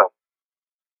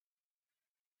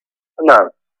 نعم.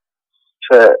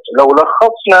 فلو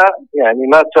لخصنا يعني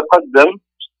ما تقدم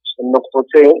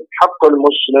النقطتين، حق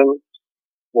المسلم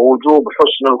ووجوب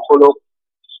حسن الخلق،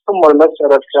 ثم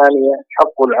المسألة الثانية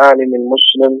حق العالم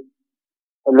المسلم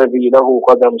الذي له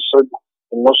قدم صدق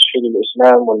في النصح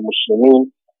للإسلام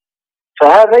والمسلمين.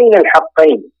 فهذين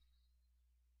الحقين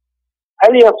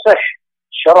هل يصح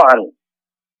شرعا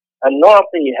أن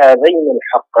نعطي هذين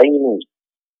الحقين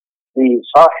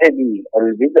لصاحب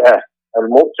البدعة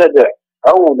المبتدع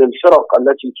أو للفرق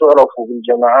التي تعرف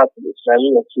بالجماعات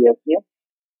الإسلامية السياسية؟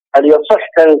 هل يصح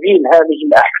تنزيل هذه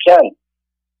الأحكام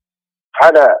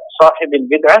على صاحب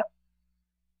البدعة؟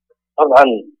 طبعا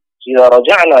إذا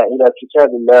رجعنا إلى كتاب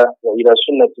الله وإلى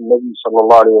سنة النبي صلى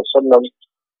الله عليه وسلم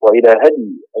وإلى هدي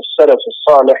السلف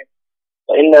الصالح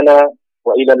فإننا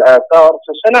وإلى الآثار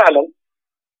فسنعلم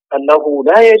أنه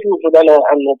لا يجوز لنا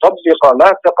أن نطبق ما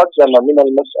تقدم من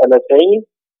المسألتين،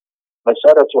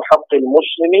 مسألة حق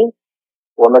المسلم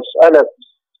ومسألة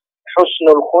حسن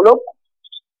الخلق،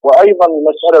 وأيضا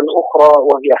المسألة الأخرى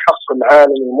وهي حق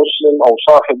العالم المسلم أو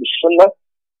صاحب السنة.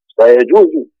 لا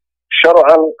يجوز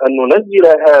شرعا أن ننزل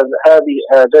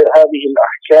هذه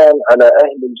الأحكام على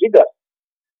أهل البدع.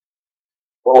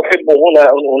 وأحب هنا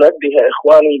أن أنبه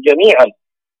إخواني جميعا،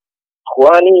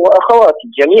 إخواني وأخواتي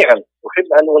جميعا، أحب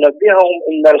أن أنبههم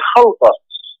إن الخلط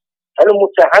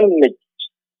المتعمد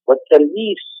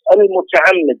والتلبيس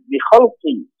المتعمد بخلط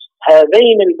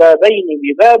هذين البابين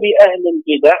بباب أهل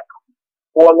البدع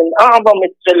هو من أعظم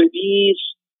التلبيس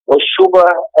والشبه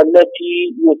التي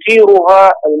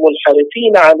يثيرها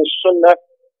المنحرفين عن السنة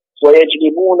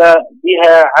ويجلبون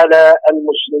بها على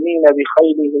المسلمين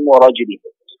بخيلهم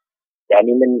ورجلهم.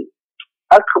 يعني من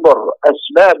أكبر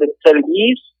أسباب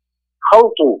التلبيس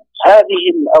خلط هذه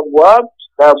الأبواب،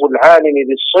 باب العالم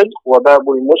بالصدق وباب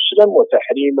المسلم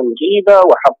وتحريم الغيبة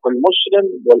وحق المسلم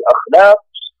والأخلاق،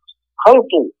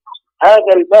 خلط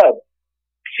هذا الباب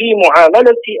في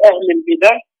معاملة أهل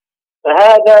البدع،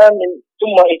 فهذا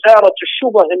ثم إثارة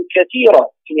الشبه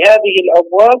الكثيرة في هذه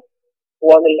الأبواب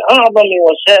ومن أعظم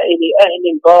وسائل أهل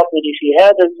الباطل في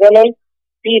هذا الزمن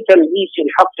في تلبيس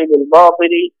الحق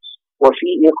بالباطل وفي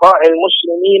إيقاع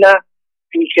المسلمين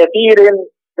في كثير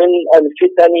من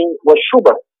الفتن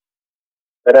والشبه.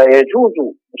 فلا يجوز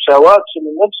مساواة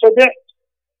المبتدع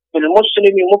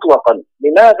بالمسلم مطلقا.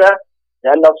 لماذا؟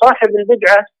 لأن صاحب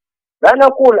البدعة لا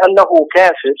نقول أنه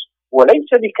كافر وليس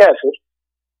بكافر،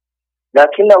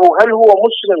 لكنه هل هو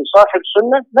مسلم صاحب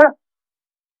سنة؟ لا.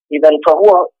 إذا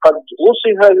فهو قد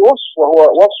وصف بوصف وهو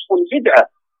وصف البدعة،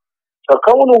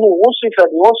 فكونه وصف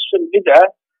بوصف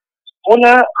البدعة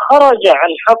هنا خرج عن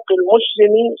حق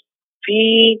المسلم في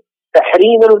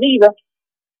تحريم الغيبة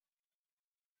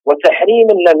وتحريم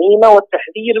النميمة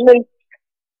والتحذير منه.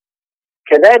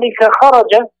 كذلك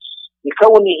خرج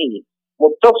بكونه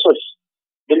متصف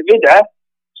بالبدعة،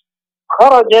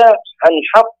 خرج عن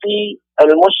حق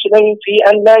المسلم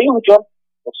في أن لا يهجر.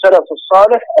 والسلف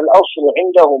الصالح الأصل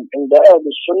عندهم عند أهل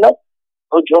السنة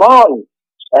هجران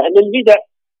أهل البدع.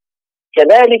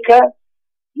 كذلك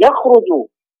يخرج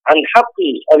عن حق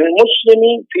المسلم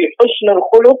في حسن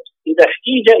الخلق إذا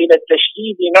احتيج إلى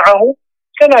التشديد معه،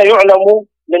 كما يعلم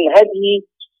من هدي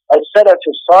السلف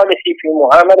الصالح في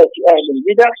معاملة أهل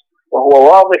البدع، وهو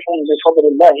واضح بفضل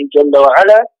الله جل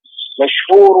وعلا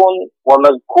مشهور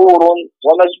ومذكور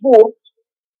ومزبور.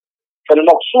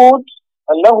 فالمقصود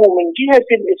أنه من جهة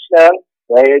الإسلام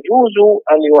لا يجوز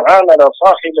أن يعامل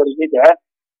صاحب البدعة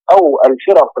أو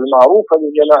الفرق المعروفة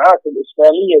بالجماعات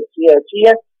الإسلامية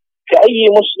السياسية كأي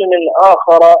مسلم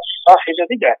آخر صاحب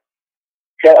بدعة،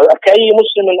 كأي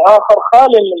مسلم آخر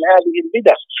خال من هذه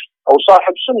البدع أو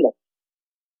صاحب سنة.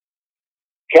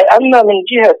 كأما من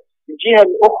الجهة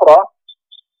الأخرى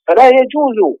فلا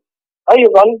يجوز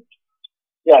أيضا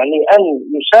يعني أن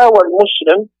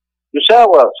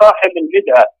يساوى صاحب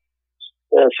البدعة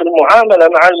في المعاملة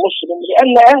مع المسلم،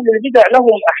 لأن أهل البدع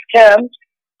لهم أحكام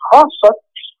خاصة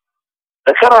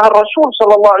ذكرها الرسول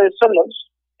صلى الله عليه وسلم.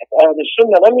 أهل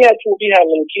السنة لم يأتوا بها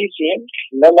من كيسهم،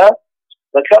 إنما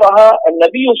ذكرها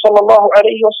النبي صلى الله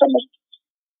عليه وسلم.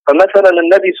 فمثلا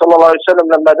النبي صلى الله عليه وسلم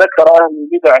لما ذكر أهل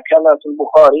البدع كما في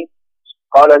البخاري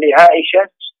قال لعائشة: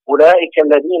 أولئك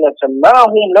الذين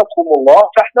سماهم لكم الله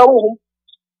فاحذروهم.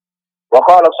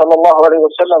 وقال صلى الله عليه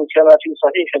وسلم كما في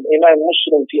صحيح الإمام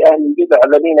مسلم في أهل البدع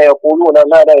الذين يقولون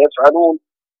ما لا يفعلون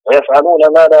ويفعلون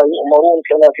ما لا يؤمرون،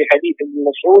 كما في حديث ابن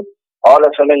مسعود قال: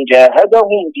 فمن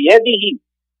جاهدهم بيده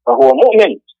فهو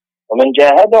مؤمن، ومن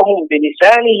جاهدهم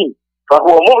بلسانه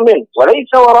فهو مؤمن،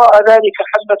 وليس وراء ذلك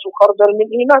حبة خردل من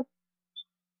إيمان.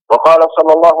 وقال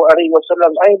صلى الله عليه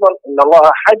وسلم أيضا: إن الله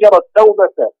حجر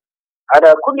التوبة على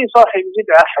كل صاحب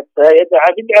بدعة حتى يدع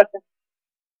بدعته.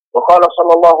 وقال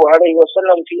صلى الله عليه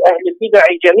وسلم في أهل البدع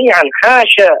جميعا: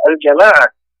 حاشا الجماعة،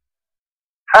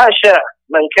 حاشا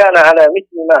من كان على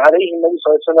مثل ما عليه النبي صلى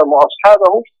الله عليه وسلم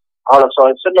وأصحابه. قال صلى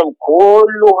الله عليه وسلم: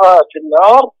 كلها في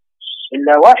النار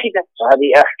إلا واحدة. هذه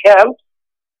أحكام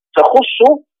تخص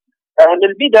أهل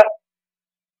البدع،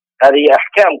 هذه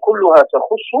أحكام كلها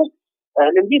تخص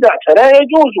أهل البدع، فلا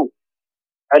يجوز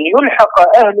أن يلحق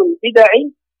أهل البدع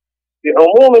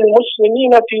بعموم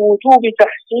المسلمين في وجوب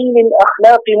تحسين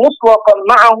الأخلاق مطلقا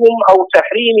معهم أو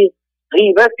تحريم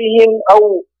غيبتهم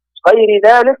أو غير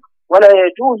ذلك، ولا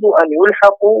يجوز أن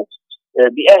يلحقوا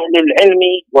بأهل العلم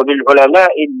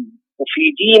وبالعلماء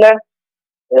المفيدين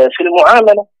في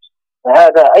المعاملة.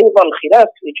 فهذا أيضا خلاف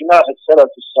إجماع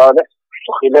السلف الصالح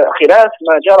وخلاف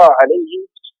ما جرى عليه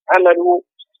عمل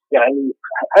يعني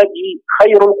هدي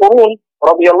خير القرون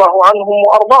رضي الله عنهم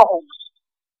وأرضاهم.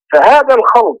 فهذا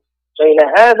الخلط بين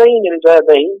هذين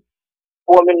البابين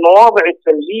هو من مواضع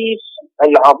التلبيس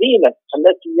العظيمة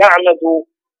التي يعمد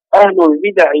أهل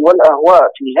البدع والأهواء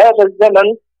في هذا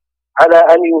الزمن على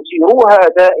أن يثيروها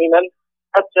دائما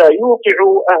حتى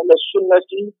يوقعوا أهل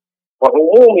السنة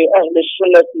وعموم أهل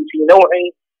السنة في نوع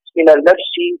من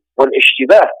اللبس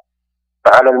والاشتباه.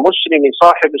 فعلى المسلم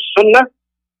صاحب السنة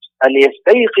أن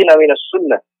يستيقن من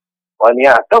السنة وأن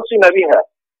يعتصم بها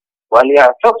وأن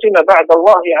يعتصم بعد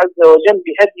الله عز وجل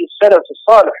بهدي السلف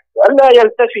الصالح، وأن لا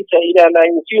يلتفت إلى ما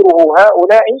يثيره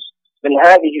هؤلاء من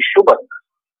هذه الشبه،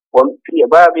 وفي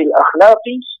باب الأخلاق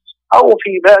أو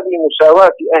في باب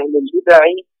مساواة أهل البدع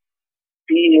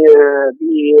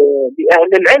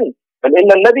بأهل العلم. بل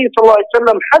إن النبي صلى الله عليه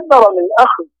وسلم حذر من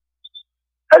أخذ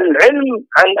العلم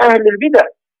عن أهل البدع،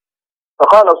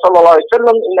 فقال صلى الله عليه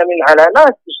وسلم إن من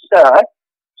علامات الساعة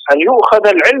أن يؤخذ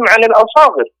العلم عن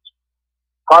الأصاغر.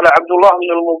 قال عبد الله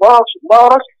بن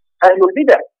المبارك أهل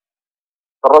البدع.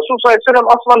 الرسول صلى الله عليه وسلم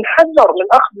أصلا حذر من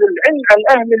أخذ العلم عن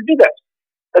أهل البدع،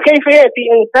 فكيف يأتي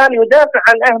إنسان يدافع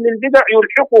عن أهل البدع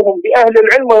يلحقهم بأهل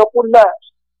العلم ويقول لا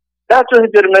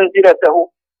تهدر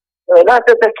منزلته، لا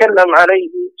تتكلم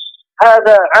عليه،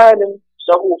 هذا عالم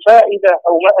له فائدة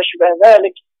أو ما أشبه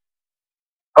ذلك،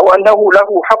 أو أنه له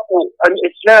حق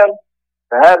الإسلام،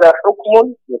 فهذا حكم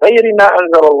بغير ما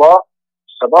أنزل الله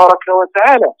تبارك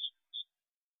وتعالى.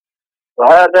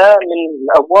 وهذا من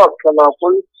الأبواب كما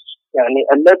قلت يعني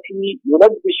التي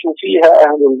يلبس فيها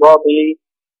أهل الباطل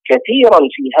كثيرا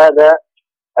في هذا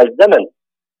الزمن،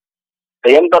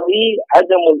 فينبغي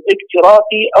عدم الاكتراث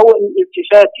أو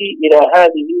الالتفات إلى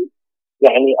هذه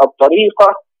يعني الطريقة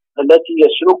التي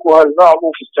يسلكها البعض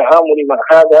في التعامل مع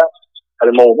هذا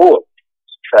الموضوع.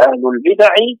 فأهل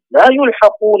البدع لا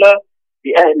يلحقون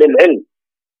بأهل العلم،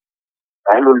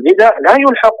 أهل البدع لا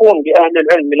يلحقون بأهل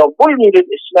العلم. من الظلم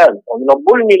للإسلام ومن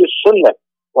الظلم للسنة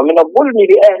ومن الظلم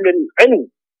لأهل العلم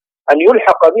أن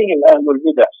يلحق بهم أهل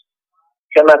البدع،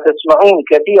 كما تسمعون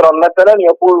كثيرا مثلا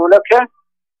يقول لك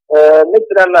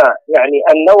مثل ما يعني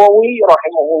النووي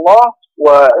رحمه الله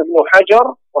وابن حجر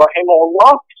رحمه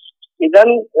الله، إذن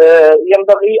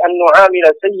ينبغي أن نعامل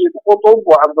سيد قطب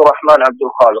وعبد الرحمن عبد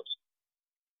الخالق.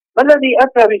 ما الذي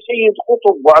أتى بسيد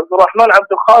قطب وعبد الرحمن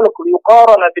عبد الخالق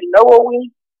ليقارن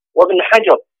بالنووي وابن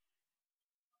حجر؟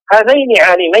 هذين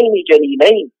عالمين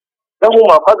جليلين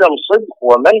لهما قدم صدق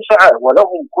ومنفعة،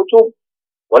 ولهم كتب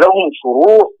ولهم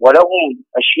شروح ولهم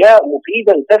أشياء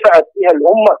مفيدة انتفعت بها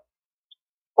الأمة،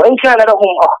 وإن كان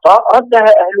لهم أخطاء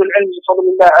ردها أهل العلم بفضل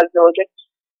الله عز وجل.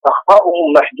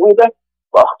 أخطاؤهم محدودة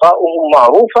وأخطاؤهم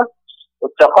معروفة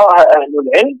واتقاها أهل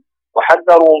العلم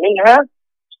وحذروا منها،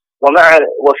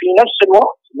 وفي نفس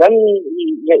الوقت لم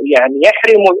يعني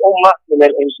يحرموا الأمة من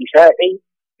الانتفاع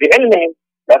بعلمهم.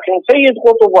 لكن سيد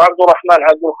قطب وعبد الرحمن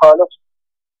عبد الخالق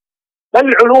ما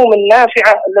العلوم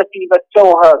النافعة التي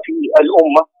بثوها في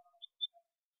الأمة؟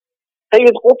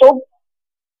 سيد قطب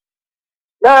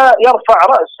لا يرفع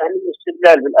رأسه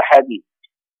للاستدلال بالأحاديث،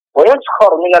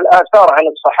 ويسخر من الآثار عن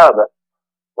الصحابة،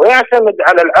 ويعتمد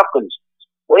على العقل،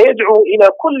 ويدعو إلى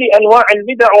كل أنواع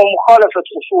البدع ومخالفة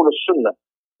أصول السنة،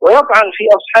 ويطعن في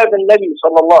أصحاب النبي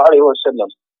صلى الله عليه وسلم،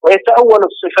 ويتأول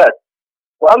الصفات.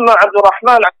 وأما عبد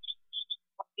الرحمن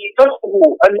وظيفته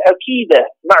الأكيدة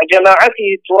مع جماعته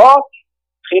التراث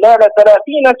خلال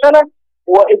 30 سنة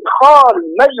هو إدخال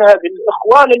مذهب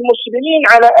الإخوان المسلمين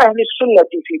على أهل السنة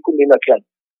في كل مكان.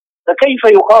 فكيف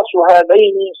يقاس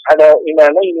هذين على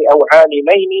إمامين أو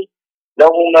عالمين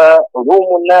لهما علوم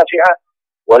نافعة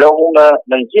ولهما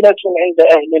منزلة عند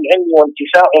أهل العلم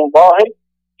وانتفاع ظاهر؟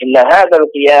 إن هذا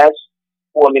القياس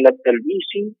هو من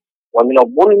التلبيس ومن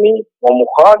الظلم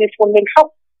ومخالف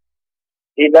للحق.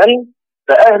 إذن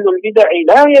فأهل البدع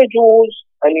لا يجوز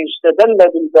أن يستدل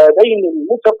بالبابين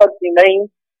المتقدمين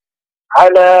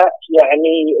على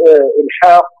يعني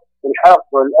الحاق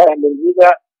الأهل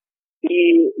البدع في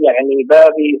يعني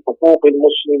باب حقوق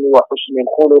المسلم وحسن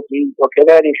الخلق،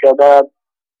 وكذلك باب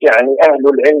يعني أهل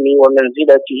العلم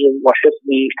ومنزلتهم وحفظ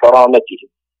كرامتهم.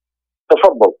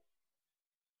 تفضل.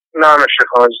 نعم يا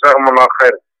شيخ، جزاكم الله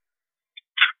خير.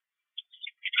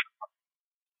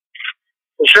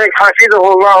 الشيخ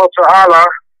حفظه الله تعالى,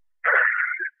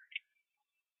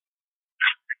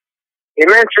 he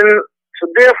mentioned, so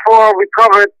therefore we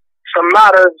covered some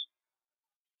matters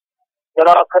that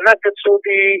are connected to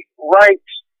the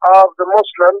rights of the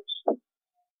Muslims,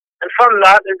 and from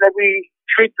that is that we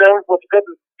treat them with good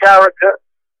character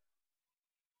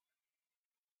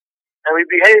and we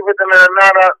behave with them in a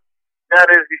manner that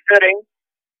is befitting.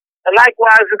 And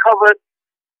likewise we covered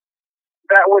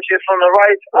that which is from the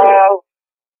rights of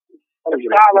the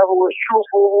scholar who is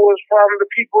truthful, who is from the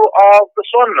people of the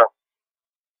Sunnah.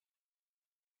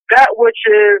 That which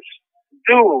is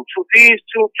due to these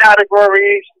two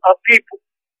categories of people: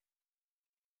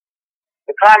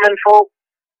 the common folk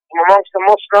from amongst the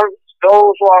Muslims,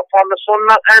 those who are from the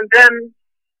Sunnah, and then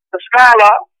the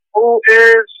scholar who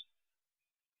is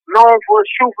known for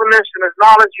his truthfulness and his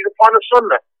knowledge upon the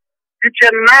Sunnah. You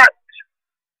cannot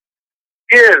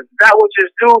give that which is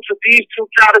due to these two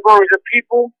categories of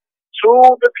people to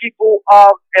the people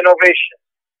of innovation.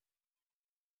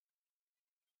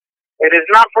 It is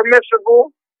not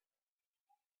permissible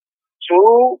to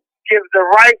give the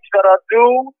rights that are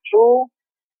due to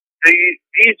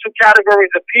these two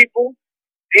categories of people.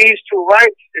 These two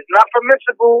rights is not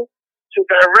permissible to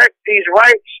direct these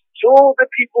rights to the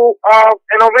people of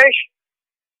innovation.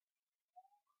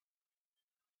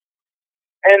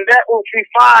 And that which we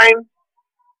find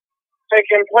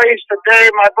taking place today,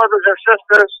 my brothers and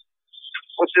sisters,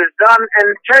 which is done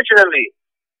intentionally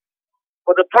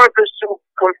for the purpose to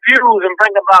confuse and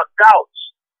bring about doubts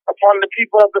upon the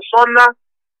people of the Sunnah,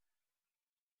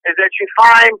 is that you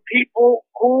find people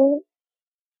who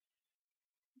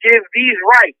give these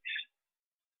rights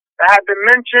that have been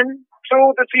mentioned to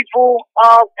the people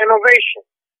of innovation.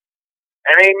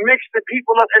 And they mix the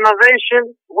people of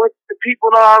innovation with the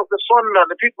people of the Sunnah,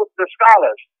 the people of the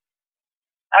scholars,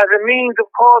 as a means of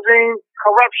causing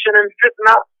corruption and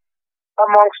fitna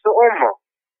amongst the Ummah.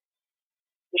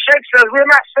 The Shaykh says, we're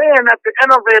not saying that the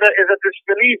innovator is a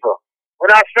disbeliever.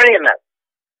 We're not saying that.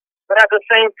 But at the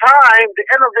same time, the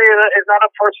innovator is not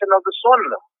a person of the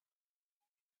Sunnah.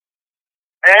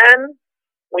 And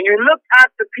when you look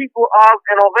at the people of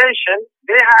innovation,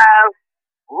 they have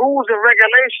rules and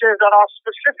regulations that are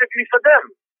specifically for them.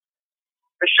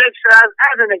 The Shaykh says,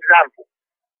 as an example,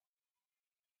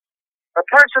 a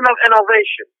person of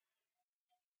innovation,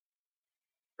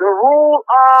 the rule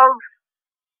of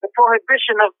the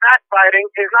prohibition of backbiting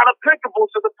is not applicable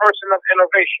to the person of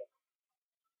innovation,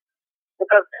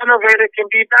 because innovator can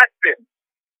be backbitten.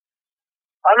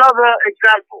 Another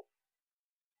example,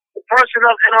 the person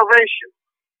of innovation,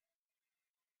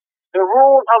 the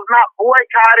rule of not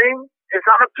boycotting is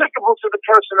not applicable to the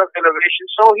person of innovation,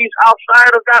 so he's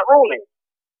outside of that ruling.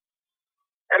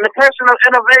 And the person of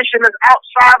innovation is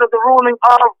outside of the ruling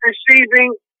of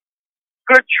receiving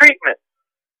good treatment,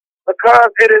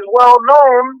 because it is well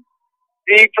known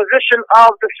the position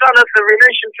of the Salaf in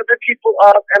relation to the people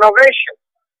of innovation,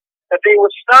 that they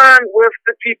would stand with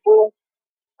the people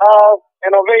of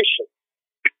innovation.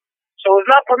 So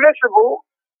it's not permissible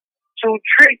to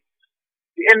treat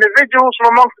the individuals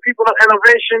from amongst the people of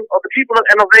innovation, or the people of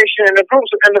innovation and the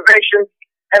groups of innovation,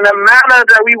 in a manner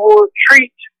that we will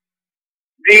treat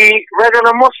the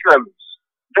regular Muslims,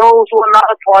 those who are not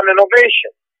upon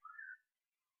innovation.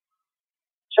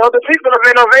 So the people of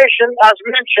innovation, as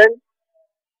mentioned,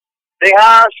 they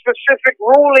have specific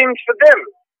rulings for them.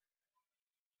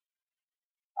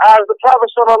 As the Prophet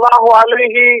sallallahu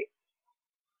alaihi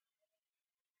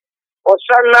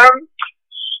wasallam,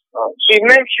 he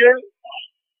mentioned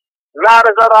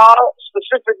matters that are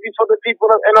specifically for the people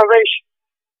of innovation.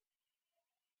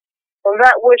 From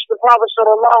that which the Prophet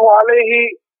sallallahu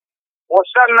alaihi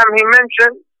wasallam, he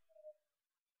mentioned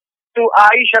to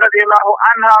Aisha radiallahu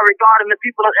anha regarding the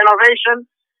people of innovation,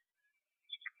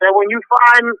 that when you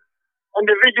find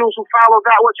individuals who follow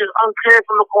that which is unclear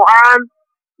from the Quran,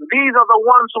 these are the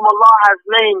ones whom Allah has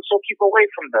named, so keep away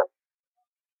from them.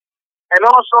 And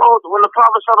also, when the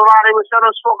Prophet sallallahu alaihi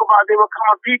wasallam spoke about there will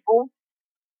come a people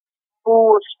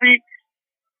who will speak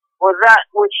with that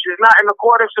which is not in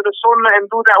accordance to the Sunnah and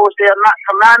do that which they are not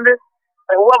commanded,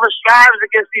 and whoever strives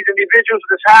against these individuals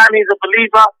with his hand, he's a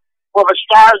believer. Whoever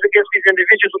strives against these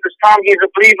individuals with his tongue, he is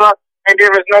a believer, and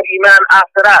there is no iman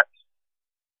after that.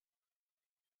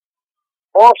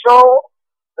 Also,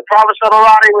 the Prophet ﷺ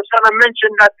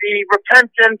mentioned that the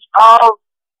repentance of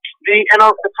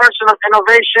the person of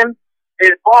innovation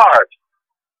is barred.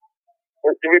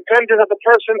 The repentance of the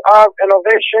person of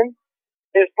innovation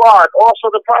is barred. Also,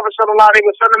 the Prophet ﷺ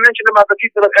mentioned about the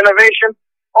people of innovation,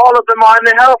 all of them are in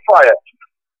the hellfire.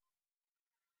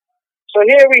 So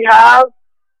here we have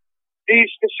these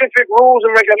specific rules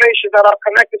and regulations that are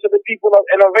connected to the people of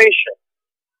innovation.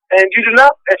 And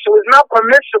so it's not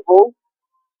permissible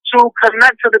to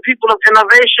connect to the people of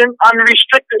innovation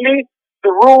unrestrictedly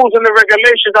the rules and the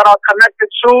regulations that are connected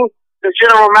to the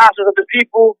general masses of the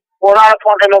people who are not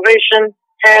upon innovation,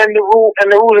 and the rules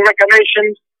and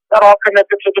regulations that are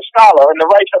connected to the scholar, and the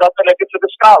rights that are connected to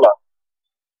the scholar.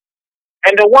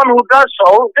 And the one who does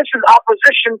so, this is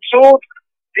opposition to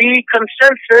the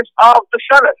consensus of the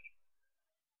Salaf.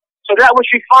 So that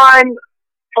which we find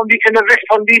from these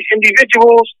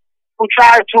individuals who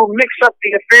try to mix up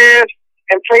the affairs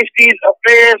and place these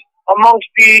affairs amongst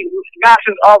the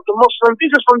masses of the Muslims,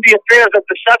 these are from the affairs of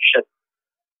deception.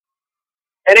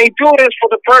 And they do this for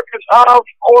the purpose of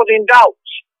causing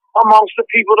doubts amongst the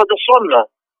people of the Sunnah.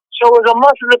 So as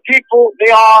amongst the people,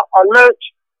 they are alert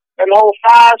and hold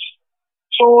fast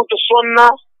to the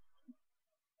Sunnah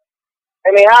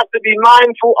and they have to be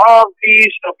mindful of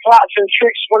these plots and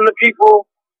tricks from the people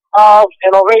of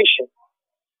innovation.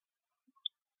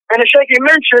 And the Shaykh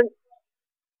mentioned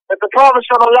that the Prophet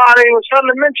ﷺ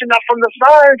mentioned that from the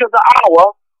signs of the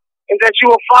hour is that you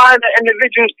will find that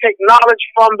individuals take knowledge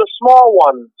from the small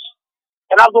ones.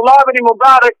 And Abdullah ibn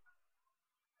Mubarak,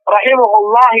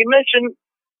 rahimahullah, he mentioned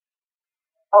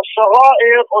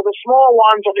As-Subay'ee, or the small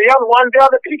ones, or the young ones, they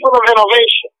are the people of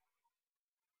innovation.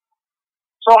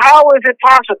 So how is it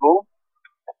possible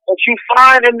that you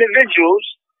find individuals,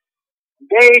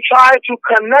 they try to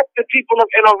connect the people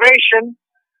of innovation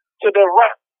to the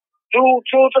right, to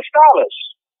the scholars?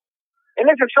 And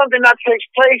this is something that takes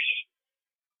place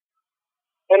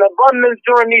in abundance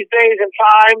during these days and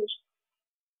times.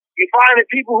 You find the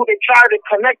people who they try to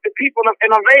connect the people of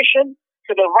innovation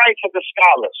to the rights of the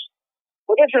scholars.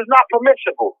 But this is not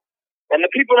permissible. And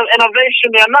the people of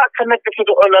innovation, they are not connected to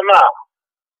the ulama.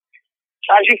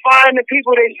 As you find the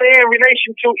people they say in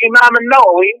relation to Imam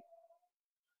al-Nawawi,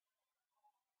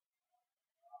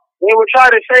 they will try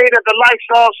to say that the likes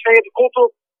of Sayyid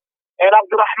Qutb and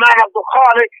Abdurrahman Abdul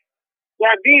Khaliq,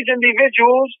 that these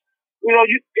individuals,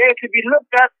 they could be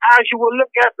looked at as you would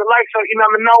look at the likes of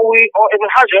Imam al-Nawawi or Ibn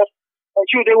Hajar,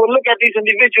 they will look at these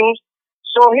individuals.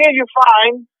 So here you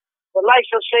find the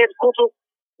likes of Sayyid Qutb,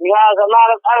 he has a lot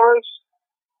of errors,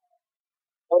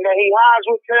 and that he has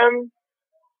with him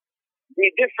the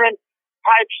different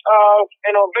types of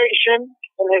innovation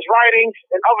in his writings,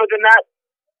 and other than that,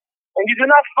 and you do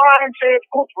not find Sayyid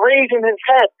Qutb raising his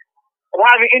head and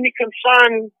having any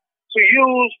concern to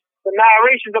use the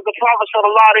narrations of the Prophet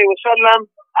ﷺ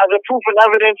as a proof and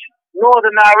evidence, nor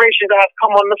the narrations that have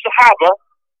come on the Sahaba.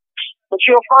 But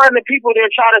you'll find the people there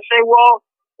try to say, well,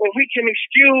 if we can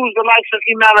excuse the likes of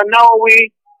Imam al-Nawawi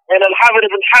and al-Hafidh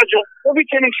ibn Hajar, then we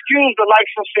can excuse the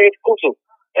likes of Sayyid Qutb.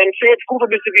 And Sayyid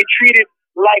Qutb is to be treated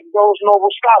like those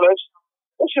noble scholars.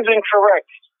 This is incorrect.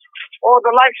 Or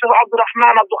the likes of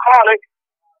Abdurrahman Abdul Khaliq,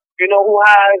 who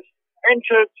has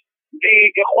entered the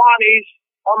Ikhwanis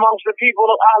amongst the people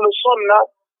of Ahlul Sunnah,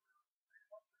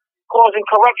 causing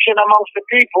corruption amongst the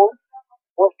people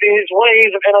with his ways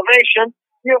of innovation.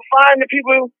 You'll find the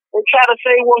people will try to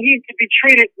say, well, he's to be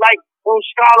treated like those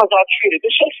scholars are treated. The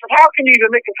Shaykh said, how can you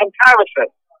even make a comparison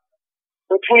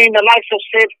between the likes of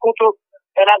Sayyid Qutb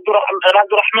and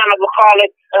Abdurrahman Abdul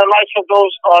Khaliq and the likes of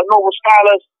those noble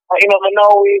scholars, Imam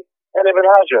al-Nawawi and Ibn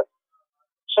Hajar?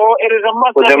 So it is a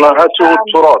must.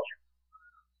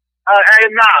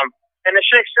 And the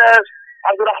Shaykh says,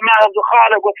 Abdurrahman Abdul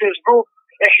Khaliq with his group,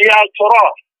 Ihya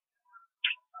al-Turath.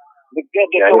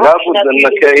 يعني لابد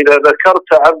أنك إذا ذكرت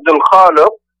عبد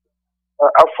الخالق،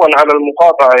 عفوا على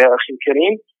المقاطعة يا أخي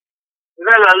الكريم،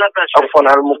 لا عفوا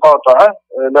على المقاطعة،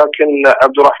 لكن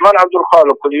عبد الرحمن عبد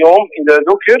الخالق اليوم إذا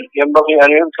ذكر ينبغي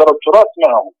أن يذكر التراث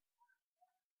معه.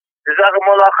 جزاكم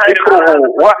الله خير.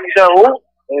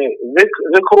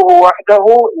 ذكره وحده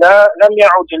لم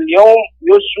يعد اليوم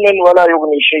يسمن ولا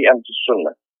يغني شيئا في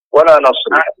السنة ولا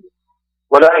نصر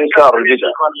ولا إنكار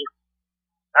البدع.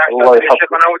 الله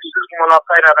يحفظك. أنا وجزاكم الله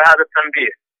خير على هذا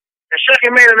التنبيه. The Shaykh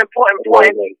made an important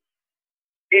point.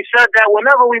 He said that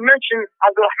whenever we mention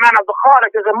Abdurrahman Abdul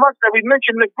Khaliq, there's a must that we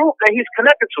mention the group that he's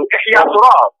connected to, Ihya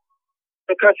al-Turath.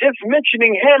 Because if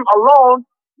mentioning him alone,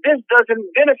 this doesn't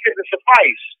benefit and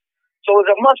suffice. So it's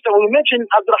a must that we mention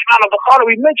Abdurrahman Abdul Khaliq,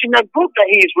 we mention that group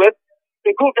that he's with,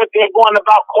 the group that they're going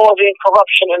about causing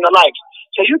corruption and the likes.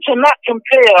 So you cannot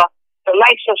compare the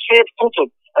likes of Sayyid Qutb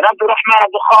and Abdurrahman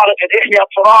Abdul Khaliq and Ihya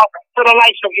al-Turath to the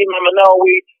likes of Imam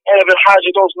al-Nawawi and Ibn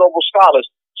Hajar, those noble scholars.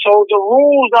 So the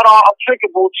rules that are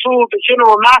applicable to the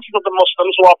general masses of the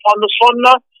Muslims who are upon the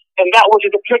Sunnah, and that which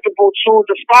is applicable to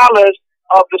the scholars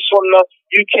of the Sunnah,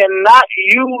 you cannot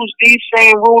use these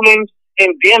same rulings in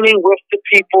dealing with the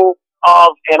people of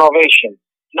innovation.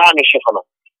 نعم يا شيخنا.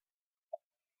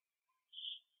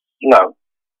 نعم.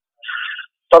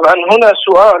 طبعا هنا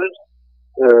سؤال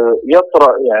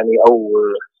يطرأ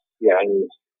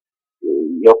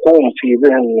يقوم في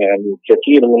ذهن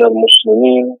كثير من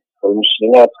المسلمين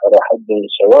والمسلمات على حد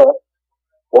سواء،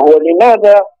 وهو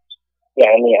لماذا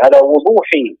على وضوح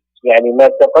ما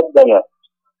تقدم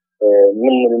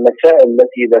من المسائل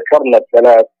التي ذكرنا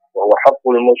الثلاث، وهو حق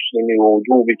المسلم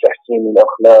ووجوب تحسين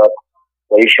الأخلاق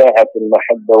وإشاعة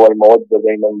المحبة والمودة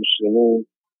بين المسلمين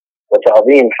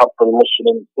وتعظيم حق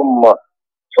المسلم، ثم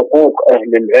حقوق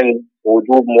أهل العلم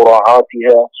ووجوب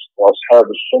مراعاتها وأصحاب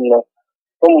السنة،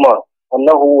 ثم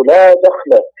أنه لا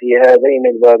دخل في هذين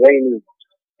البابين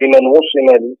لمن وصم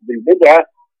بالبدعة.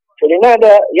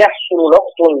 فلماذا يحصل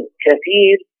لغط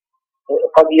كثير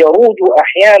قد يروج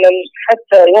أحيانا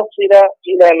حتى يصل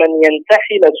إلى من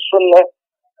ينتحل السنة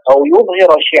أو يظهر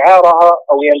شعارها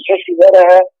أو ينتسب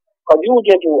لها، قد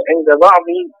يوجد عند بعض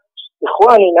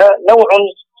إخواننا نوع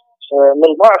من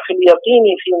ضعف اليقين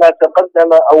فيما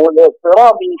تقدم أو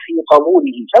الاضطراب في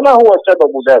قبوله. فما هو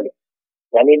سبب ذلك؟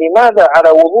 يعني لماذا على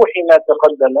وضوح ما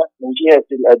تقدم من جهة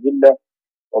الأدلة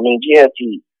ومن جهة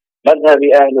مذهب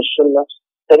أهل السنة،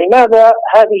 فلماذا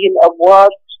هذه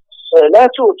الأبواب لا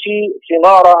تؤتي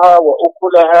ثمارها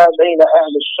وأكلها بين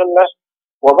أهل السنة،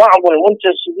 وبعض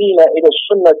المنتسبين إلى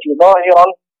السنة ظاهرا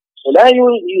لا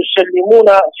يسلمون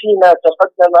فيما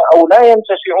تقدم أو لا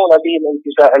ينتفعون به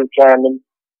الانتفاع الكامل؟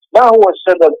 ما هو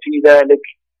السبب في ذلك؟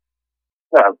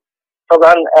 نعم،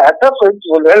 طبعا أعتقد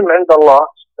والعلم عند الله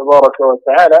تبارك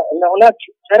وتعالى أن هناك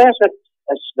ثلاثة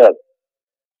أسباب.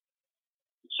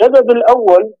 السبب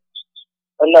الأول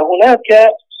أن هناك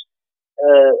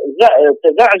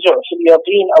تزعزع في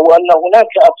اليقين، أو أن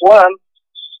هناك أقوام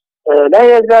لا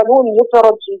يزالون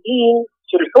مترددين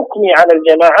في الحكم على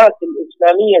الجماعات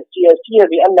الإسلامية السياسية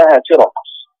بأنها فرق.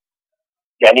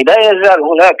 يعني لا يزال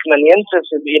هناك من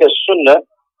ينتسب إلى السنة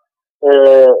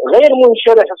غير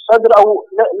منشرح الصدر، أو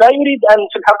لا يريد أن،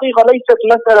 في الحقيقة ليست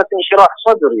مسألة انشراح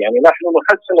صدر، يعني نحن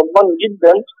نحسن الظن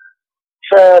جدا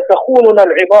فتخوننا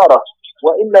العبارة،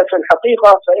 وإلا في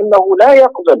الحقيقة فإنه لا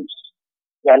يقبل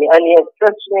يعني أن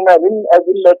يستسلم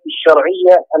للأدلة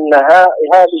الشرعية أن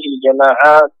هذه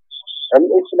الجماعات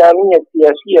الإسلامية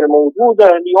السياسية الموجودة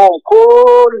اليوم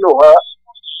كلها،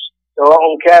 سواء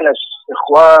كانت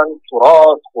إخوان،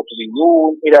 تراث،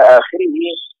 قطبيون إلى آخره،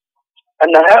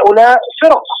 أن هؤلاء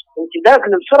فرق، امتداد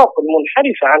للفرق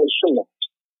المنحرفة عن السنة.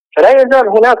 فلا يزال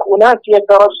هناك أناس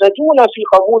يترددون في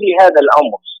قبول هذا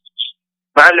الأمر،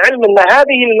 مع العلم أن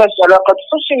هذه المسألة قد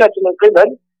حسمت من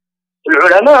قبل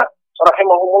العلماء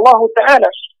رحمهم الله تعالى.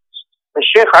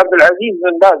 الشيخ عبد العزيز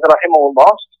بن باز رحمه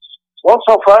الله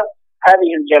وصف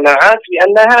هذه الجماعات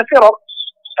بأنها فرق،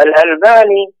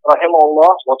 الألباني رحمه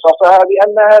الله وصفها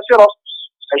بأنها فرق،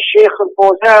 الشيخ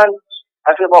الفوزان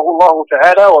حفظه الله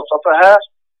تعالى وصفها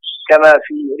كما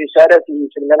في رسالته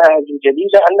في المناهج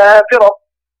الجديدة أنها فرق،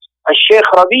 الشيخ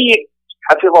ربيع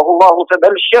حفظه الله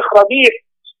تعالى، الشيخ ربيع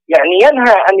يعني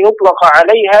ينهى أن يطلق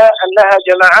عليها أنها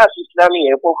جماعات إسلامية،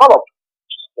 يقول غلط،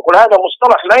 يقول هذا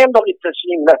مصطلح لا ينبغي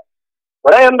التسليم له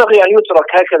ولا ينبغي أن يترك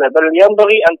هكذا، بل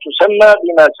ينبغي أن تسمى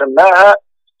بما سماها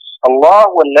الله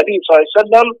والنبي صلى الله عليه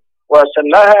وسلم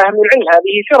وسماها أهل العلم،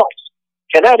 هذه فرق.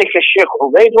 كذلك الشيخ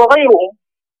عبيد وغيرهم.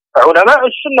 علماء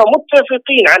السنة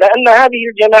متفقين على أن هذه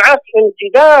الجماعات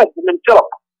امتداد للفرق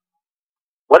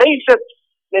وليست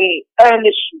من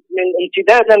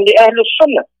امتدادا لأهل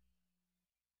السنة.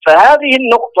 فهذه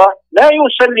النقطة لا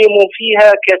يسلم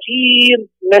فيها كثير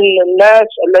من الناس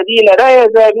الذين لا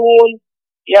يزالون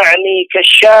يعني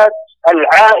كالشاة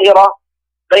العائرة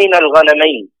بين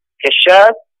الغنمين،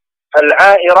 كالشاة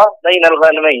العائرة بين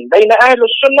الغنمين، بين أهل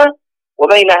السنة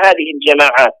وبين هذه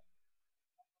الجماعات،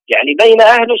 يعني بين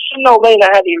أهل السنة وبين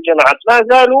هذه الجماعات ما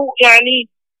زالوا يعني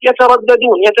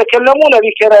يترددون، يتكلمون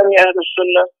بكلام أهل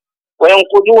السنة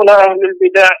وينقدون أهل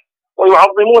البدع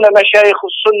ويعظمون مشايخ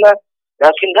السنة،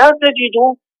 لكن لا تجد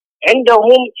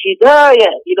عندهم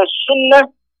هداية إلى السنة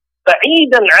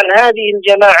بعيدا عن هذه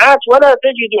الجماعات، ولا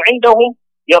تجد عندهم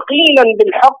يقينا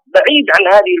بالحق بعيد عن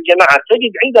هذه الجماعات،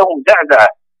 تجد عندهم زعزعة،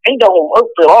 عندهم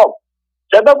اضطراب،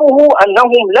 سببه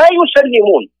أنهم لا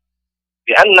يسلمون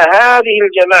بأن هذه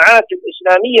الجماعات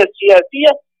الإسلامية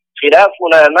السياسية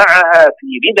خلافنا معها في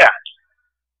بدع،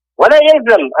 ولا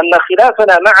يلزم أن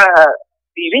خلافنا معها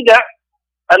في بدع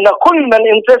أن كل من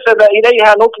انتسب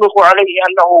إليها نطلق عليه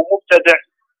أنه مبتدع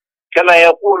كما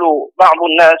يقول بعض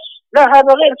الناس. لا،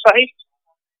 هذا غير صحيح.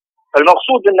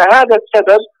 المقصود أن هذا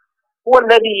السبب هو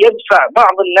الذي يدفع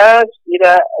بعض الناس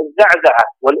إلى الزعزعة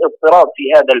والاضطراب في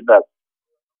هذا الباب.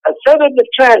 السبب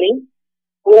الثاني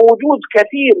هو وجود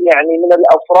كثير يعني من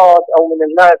الأفراد أو من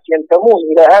الناس ينتمون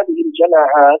إلى هذه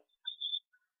الجماعات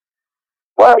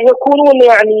ويكونون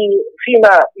يعني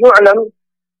فيما يعلم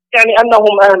يعني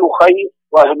أنهم أهل خير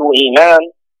وأهل إيمان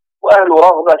وأهل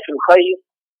رغبة في الخير،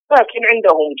 لكن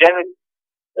عندهم جهل،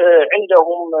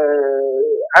 عندهم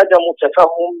عدم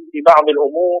تفهم ببعض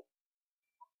الأمور،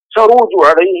 تروج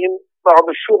عليهم بعض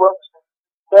الشبه.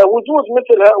 فوجود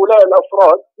مثل هؤلاء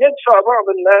الأفراد يدفع بعض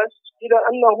الناس إلى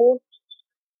أنه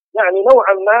يعني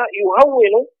نوعا ما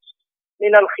يهون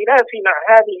من الخلاف مع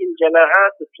هذه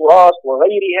الجماعات التراث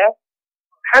وغيرها،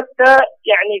 حتى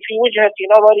يعني في وجهة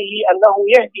نظره أنه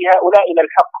يهدي هؤلاء إلى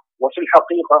الحق. وفي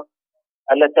الحقيقة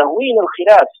أن تهوين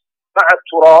الخلاف مع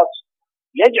التراث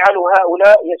يجعل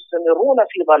هؤلاء يستمرون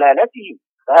في ضلالتهم،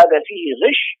 فهذا فيه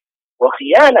غش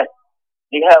وخيانة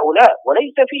لهؤلاء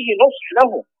وليس فيه نصح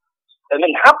لهم.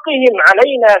 فمن حقهم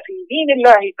علينا في دين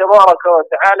الله تبارك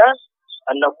وتعالى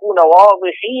أن نكون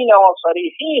واضحين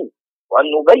وصريحين، وأن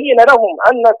نبين لهم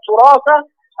أن التراث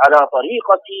على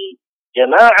طريقة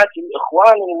جماعة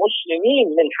الإخوان المسلمين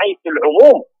من حيث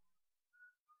العموم.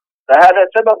 فهذا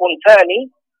سبب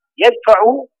ثاني يدفع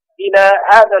إلى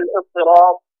هذا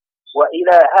الاضطراب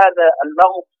وإلى هذا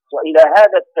اللغط وإلى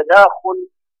هذا التداخل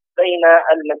بين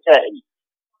المسائل.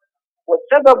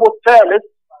 والسبب الثالث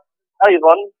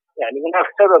أيضا، يعني هناك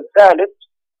سبب ثالث،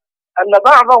 أن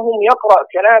بعضهم يقرأ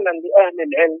كلاما لأهل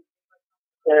العلم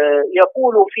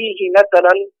يقول فيه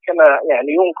مثلا كما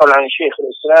يعني ينقل عن شيخ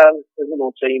الإسلام ابن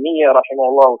تيمية رحمه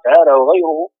الله تعالى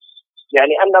وغيره،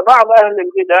 يعني أن بعض أهل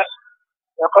البدع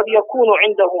قد يكون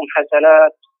عندهم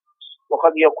حسنات،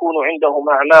 وقد يكون عندهم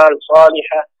أعمال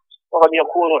صالحة، وقد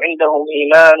يكون عندهم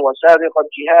إيمان وسابقة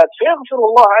جهاد، فيغفر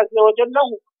الله عز وجل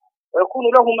لهم ويكون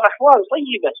لهم أحوال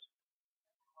طيبة.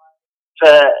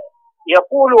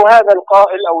 فيقول هذا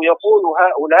القائل أو يقول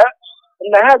هؤلاء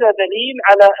إن هذا دليل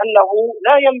على أنه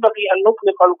لا ينبغي أن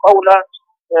نطلق القول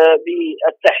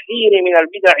بالتحذير من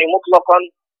البدع مطلقا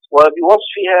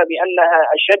وبوصفها بأنها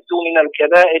أشد من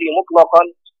الكبائر مطلقا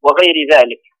وغير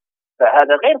ذلك.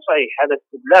 فهذا غير صحيح، هذا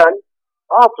استدلال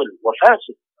باطل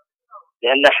وفاسد،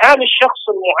 لأن حال الشخص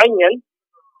المعين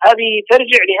هذه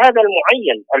ترجع لهذا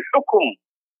المعين. الحكم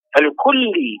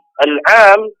الكلي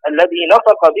العام الذي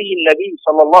نطق به النبي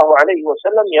صلى الله عليه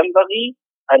وسلم ينبغي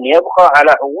أن يبقى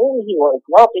على عمومه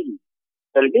وإطلاقه.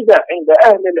 فالبدع عند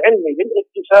أهل العلم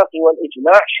بالاتفاق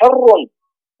والإجماع شر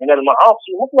من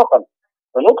المعاصي مطلقا،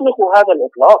 فنطلق هذا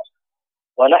الإطلاق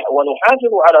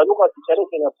ونحافظ على لغة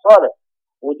سلفنا الصالح.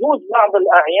 وجود بعض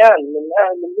الأعيان من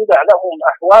أهل البدع لهم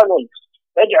أحوال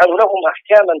تجعل لهم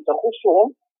أحكاما تخصهم،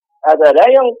 هذا لا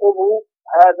ينقض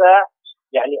هذا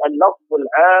يعني اللفظ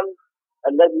العام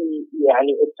الذي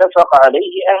يعني اتفق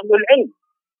عليه أهل العلم.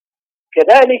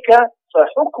 كذلك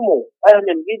فحكم أهل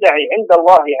البدع عند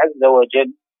الله عز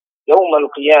وجل يوم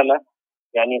القيامة،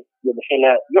 يعني حين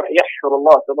يحشر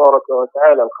الله تبارك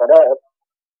وتعالى الخلائق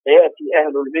فيأتي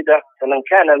أهل البدع، فمن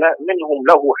كان منهم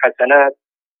له حسنات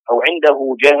أو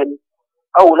عنده جهل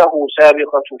أو له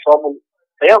سابقة فضل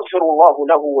فيغفر الله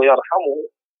له ويرحمه.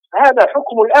 هذا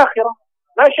حكم الآخرة.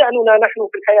 ما شأننا نحن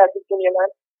في الحياة الدنيا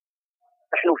الآن؟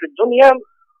 نحن في الدنيا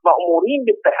مأمورين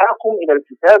بالتحاكم إلى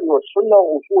الكتاب والسنة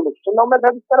وأصول السنة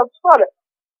ومذهب السلف الصالح.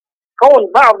 كون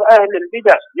بعض أهل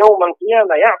البدع يوم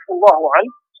القيامة يعفو الله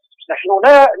عنه، نحن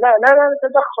لا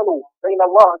نتدخل بين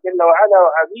الله جل وعلا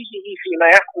وعبيده فيما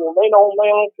يحكم بينهم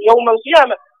يوم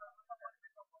القيامة.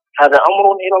 هذا أمر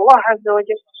إلى الله عز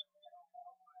وجل.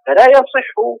 فلا يصح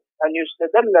أن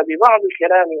يستدل ببعض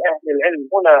كلام أهل العلم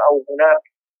هنا أو هناك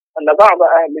أن بعض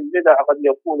أهل البدع قد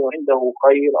يكون عنده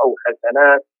خير أو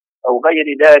حسنات أو غير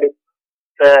ذلك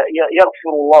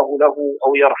فيغفر الله له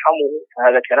أو يرحمه.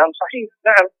 هذا كلام صحيح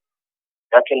نعم،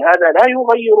 لكن هذا لا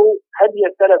يغير هدي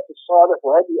السلف الصالح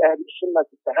وهدي أهل السنة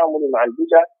في التعامل مع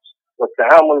البدع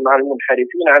والتعامل مع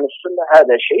المنحرفين عن السنة.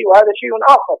 هذا شيء وهذا شيء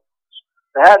آخر.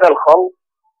 فهذا الخلط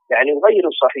يعني غير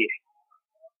صحيح.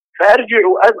 فأرجع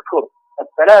أذكر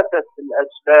الثلاثة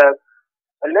الأسباب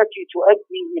التي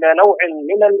تؤدي إلى نوع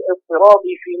من الاضطراب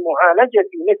في معالجة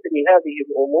مثل هذه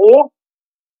الأمور.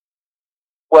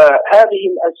 وهذه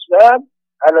الأسباب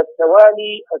على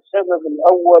التوالي: السبب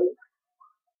الأول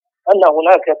أن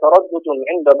هناك تردد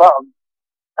عند بعض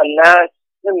الناس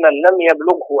ممن لم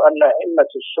يبلغه أن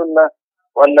أئمة السنة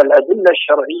وأن الأدلة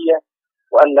الشرعية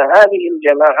وأن هذه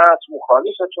الجماعات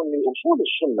مخالفة لأصول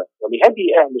السنة ولهدي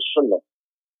أهل السنة،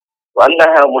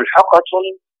 وأنها ملحقة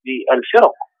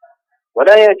بالفرق،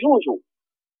 ولا يجوز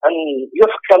أن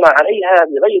يحكم عليها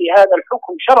بغير هذا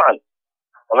الحكم شرعا.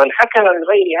 ومن حكم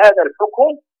بغير هذا الحكم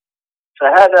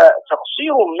فهذا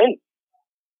تقصير منه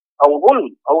أو ظلم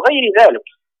أو غير ذلك.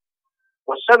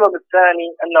 والسبب الثاني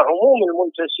أن عموم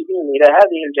المنتسبين إلى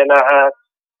هذه الجماعات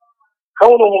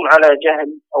كونهم على جهل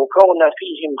أو كون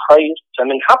فيهم خير،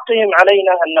 فمن حقهم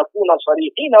علينا أن نكون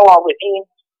صريحين واضحين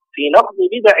في نقد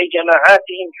بدع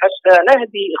جماعاتهم حتى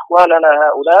نهدي إخواننا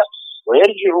هؤلاء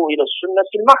ويرجعوا إلى السنة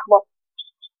المحضة.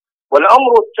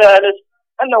 والأمر الثالث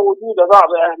أن وجود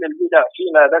بعض أهل البدع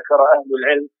فيما ذكر أهل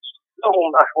العلم لهم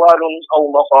أحوال أو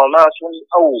مقامات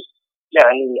أو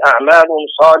يعني أعمال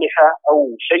صالحة أو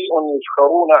شيء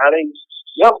يشكرون عليه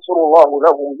يغفر الله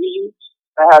لهم به،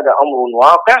 فهذا أمر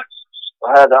واقع،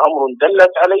 وهذا أمر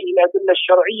دلت عليه الأدلة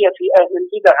الشرعية في أهل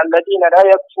البدع الذين لا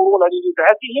يكفرون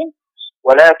ببدعتهم،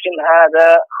 ولكن هذا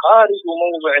خارج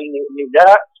موضع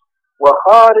النداء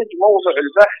وخارج موضع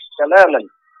البحث تماما.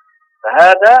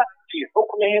 فهذا في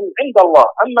حكمهم عند الله.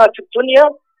 أما في الدنيا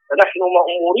فنحن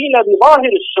مأمورين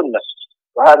بظاهر السنة،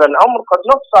 وهذا الأمر قد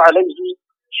نص عليه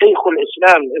شيخ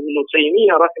الإسلام ابن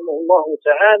تيمية رحمه الله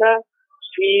تعالى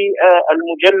في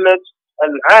المجلد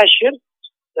العاشر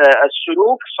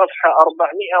السلوك صفحة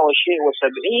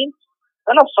 470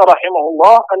 فنص رحمه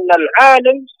الله أن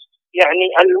العالم يعني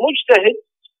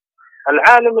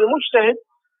العالم المجتهد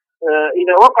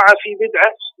إذا وقع في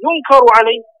بدعة ينكر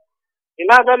عليه.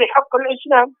 لماذا؟ لحق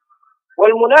الإسلام.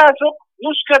 والمنافق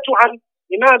يسكت عنه.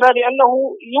 لماذا؟ لأنه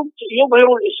يظهر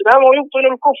الإسلام ويبطن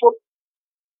الكفر.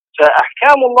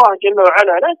 فأحكام الله جل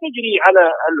وعلا لا تجري على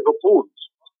العقول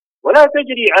ولا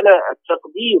تجري على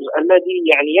التقدير الذي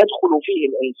يعني يدخل فيه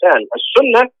الإنسان.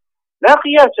 السنة لا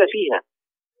قياس فيها،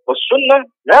 والسنة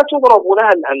لا تضرب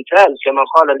لها الأمثال كما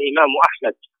قال الإمام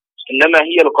أحمد، إنما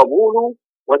هي القبول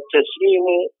والتسليم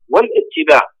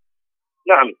والاتباع.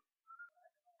 نعم.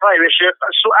 طيب يا شيخ،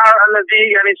 السؤال الذي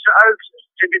يعني سألت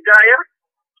في البداية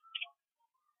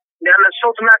لأن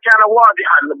الصوت ما كان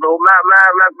واضحا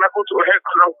ما كنت أحب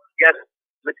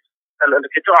أن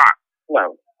القطاع.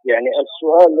 نعم، يعني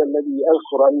السؤال الذي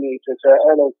أذكر أني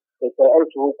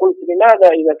تساءلته قلت لماذا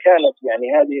إذا كانت يعني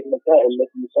هذه المسائل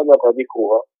التي سبق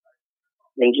ذكرها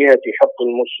من جهة حق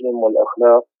المسلم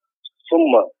والأخلاق،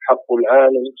 ثم حق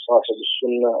العالم صاحب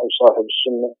السنة أو صاحب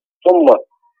السنة، ثم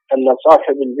أن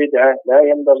صاحب البدعة لا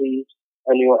ينبغي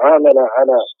أن يعامل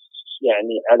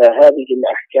على هذه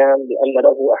الأحكام لأن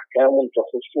له أحكام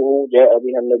تخصه جاء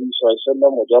بها النبي صلى الله عليه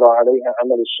وسلم وجرى عليها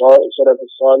عمل السلف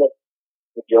الصالح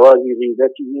من جواز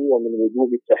غيبته ومن وجوب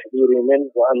التحذير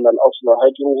منه وأن الأصل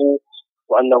هجره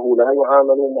وأنه لا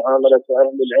يعامل معاملة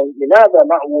أهل العلم. لماذا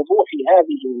مع وضوح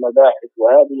هذه المباحث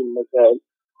وهذه المسائل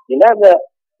لماذا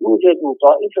يوجد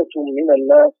طائفة من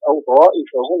الناس أو طوائف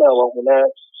هنا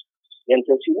وهناك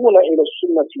ينتسبون إلى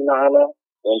السنة معنا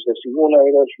وينتسبون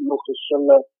إلى شيوخ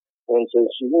السنة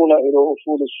وينتسبون إلى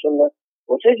أصول السنة،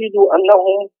 وتجد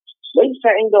أنهم ليس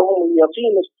عندهم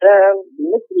اليقين التام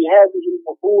بمثل هذه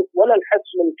البحوث ولا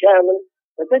الحسم الكامل،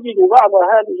 فتجد بعض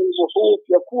هذه البحوث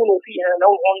يكون فيها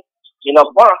نوع من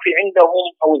الضعف عندهم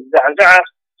أو الزعزعة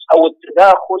أو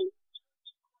التداخل.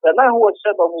 فما هو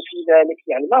السبب في ذلك؟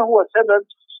 يعني ما هو سبب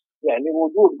يعني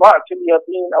وجود ضعف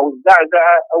اليقين أو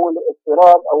الزعزعة أو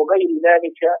الاضطراب أو غير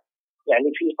ذلك يعني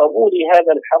في قبول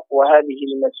هذا الحق وهذه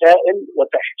المسائل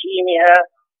وتحكيمها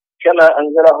كما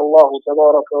أنزلها الله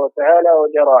تبارك وتعالى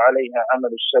وجرى عليها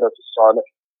عمل السلف الصالح؟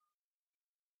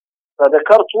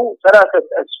 فذكرت 3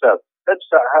 أسباب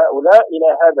تدفع هؤلاء إلى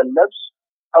هذا اللبس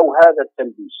أو هذا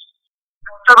التلبيس.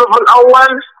 السبب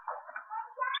الأول،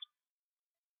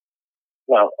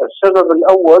 نعم، السبب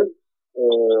الأول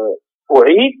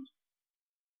أعيد.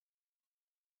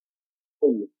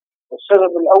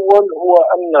 السبب الأول هو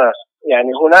أن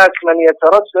يعني هناك من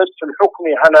يتردد في الحكم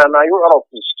على ما يعرف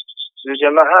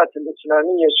للجماعات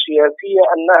الإسلامية السياسية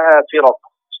أنها فرق.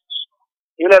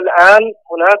 إلى الآن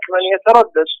هناك من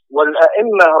يتردد،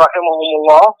 والأئمة رحمهم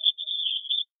الله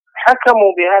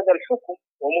حكموا بهذا الحكم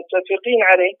ومتفقين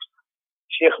عليه.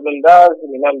 الشيخ بن باز،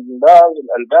 الإمام بن باز،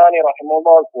 الألباني رحمه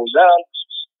الله، الفوزان،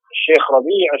 الشيخ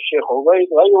ربيع، الشيخ عبيد،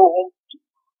 غيرهم.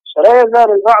 فلا يزال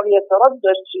البعض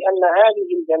يتردد في أن هذه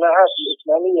الجماعات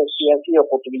الإسلامية السياسية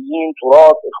قطبيين،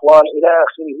 تراث، إخوان إلى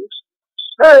آخره،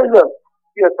 لا يزال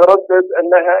يتردد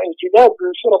أنها امتداد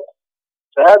للفرق.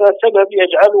 فهذا سبب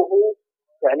يجعله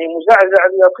يعني مزعزع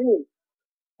اليقين،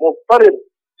 مضطرب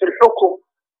في الحكم،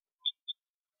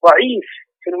 ضعيف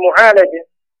في المعالجة.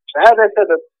 فهذا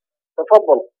سبب.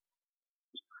 تفضل.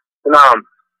 نعم.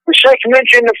 The Shaykh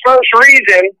mentioned the first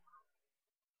reason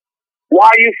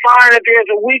why you find that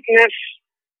there's a weakness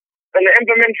in the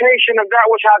implementation of that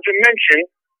which has been mentioned,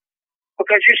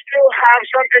 because you still have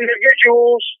some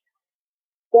individuals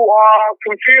who are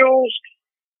confused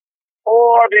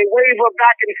or they waver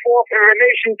back and forth in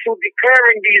relation to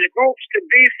declaring these groups to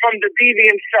be from the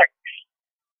deviant sects.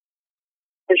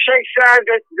 The Shaykh said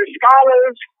that the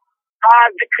scholars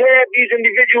have declared these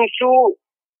individuals to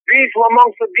be from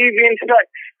amongst the deviant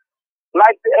sects,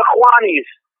 like the Ikhwanis.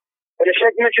 And the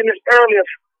Shaykh mentioned this earlier,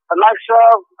 the likes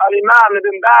of Al-Imam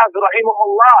Ibn Baz,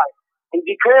 rahimahullah. He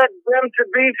declared them to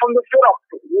be from the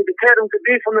firq. He declared them to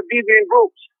be from the deviant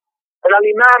groups. And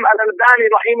Al-Imam Al-Albani,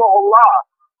 rahimahullah,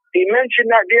 he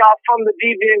mentioned that they are from the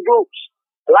deviant groups.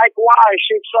 Likewise,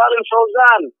 Shaykh Salih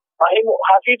Fawzan,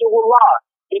 hafidhullah,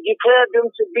 he declared them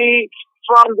to be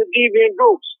from the deviant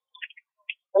groups.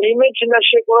 And he mentioned that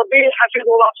Shaykh Rabi'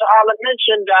 hafidhullah ta'ala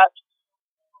mentioned that,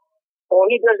 or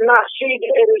he does not see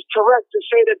that it is correct to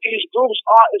say that these groups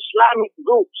are Islamic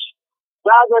groups.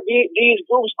 Rather, these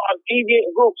groups are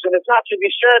deviant groups, and it's not to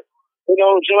be said,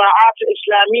 Jama'at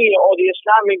Islamiyya or the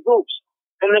Islamic groups.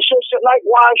 And the Shaykh said,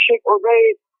 likewise, Shaykh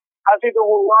Ubayd,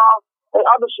 hafidhullah, and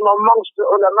others from amongst the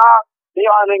ulama, they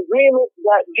are in agreement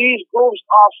that these groups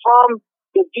are from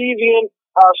the deviant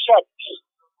sects.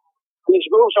 These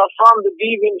groups are from the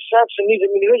deviant sects, and these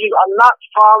individuals are not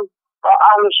from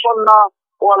Ahl-Sunnah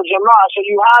or Al-Jama'ah. So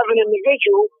you have an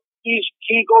individual,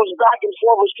 he goes back and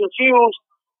forth, is confused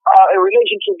in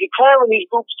relation to declaring these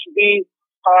groups to be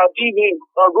deviant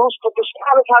groups, but the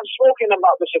scholars have spoken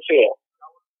about this affair.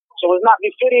 So it's not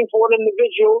befitting for an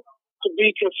individual to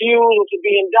be confused or to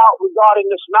be in doubt regarding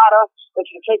this matter and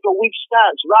to take a weak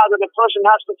stance. Rather, the person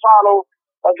has to follow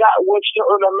that which the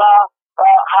ulama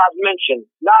have mentioned.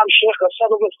 Naam, Shaykh,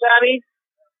 السبب الثاني.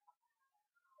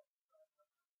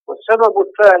 والسبب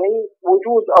الثاني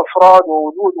وجود أفراد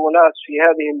ووجود ناس في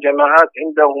هذه الجماعات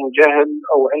عندهم جهل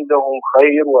أو عندهم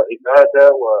خير وإبادة،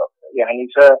 ويعني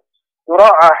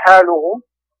سيراعى حالهم،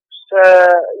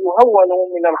 سيهونوا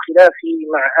من الخلاف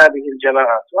مع هذه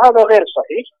الجماعات، وهذا غير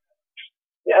صحيح،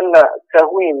 لأن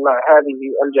التهوين مع هذه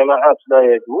الجماعات لا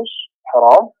يجوز،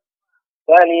 حرام.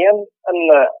 ثانيا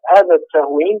أن هذا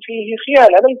التهوين فيه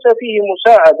خيانة، ليس فيه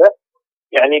مساعدة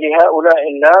يعني لهؤلاء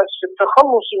الناس في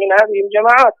التخلص من هذه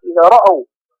الجماعات. إذا رأوا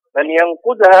من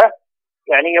ينقدها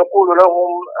يعني يقول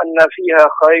لهم أن فيها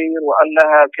خير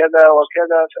وأنها كذا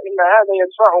وكذا، فإن هذا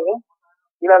يدفعهم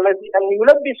إلى أن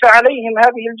يلبس عليهم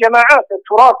هذه الجماعات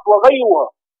التراث وغيرها،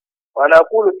 وأنا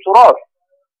أقول التراث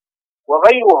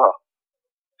وغيرها،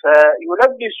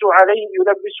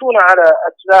 يلبسون على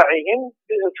أتباعهم.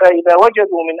 فإذا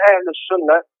وجدوا من أهل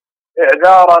السنة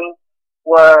إعذارا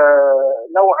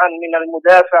ونوعا من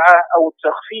المدافعة أو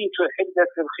تخفيف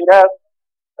حدة الخلاف،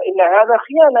 فإن هذا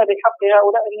خيانة لحق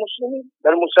هؤلاء المسلمين،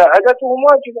 بل مساعدتهم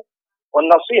واجبة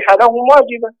والنصيحة لهم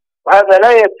واجبة، وهذا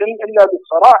لا يتم إلا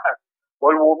بالصراحة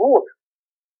والوضوح.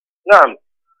 نعم.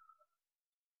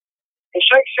 The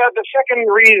Shaykh said the second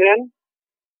reason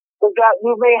is that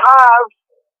you may have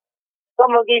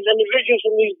some of these individuals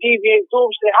in these deviant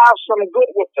groups, they have some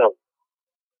good with them.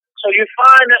 So you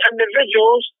find that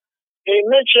individuals, they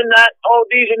mention that, oh,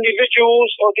 these individuals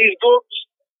or these groups,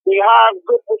 we have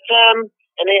good with them,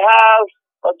 and they have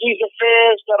these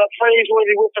affairs that are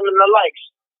praiseworthy with them and the likes.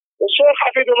 The Shaykh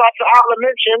Hafidullah Ta'ala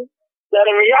mentioned that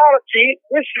in reality,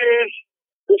 this is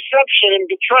deception and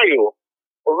betrayal.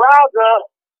 Rather,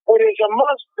 it is a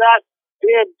must that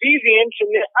their deviance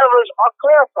and their errors are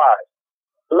clarified.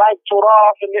 Like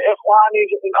Turaf and the Ikhwanis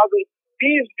and others,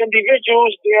 these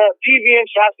individuals, their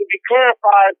deviance has to be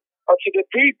clarified to the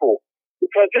people,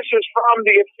 because this is from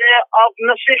the affair of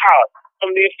nasiha,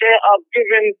 from the affair of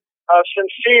giving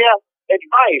sincere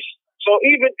advice. So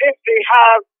even if they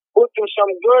have with them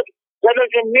some good, that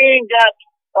doesn't mean that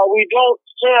we don't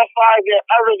clarify their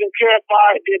errors and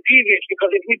clarify their deviance,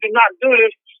 because if we do not do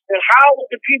this, then how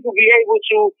would the people be able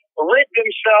to rid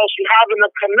themselves from having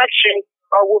a connection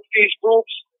with these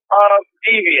groups of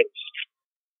deviants?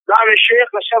 نعم الشيخ.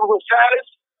 السبب الثالث.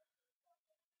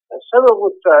 السبب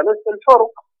الثالث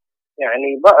الفرق، يعني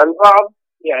البعض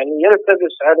يعني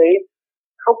يلتبس عليه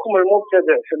حكم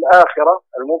المبتدع في الآخرة،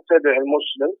 المبتدع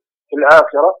المسلم في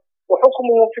الآخرة،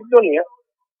 وحكمه في الدنيا.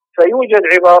 فيوجد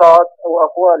عبارات أو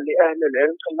أقوال لأهل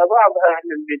العلم أن بعض أهل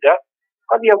البدع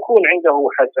قد يكون عنده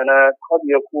حسنات، قد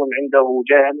يكون عنده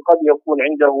جهل، قد يكون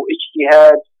عنده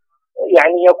اجتهاد،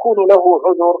 يعني يكون له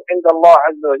عذر عند الله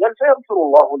عز وجل، فيغفر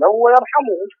الله له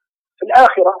ويرحمه في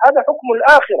الآخرة. هذا حكم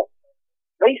الآخرة،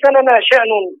 ليس لنا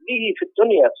شأن به في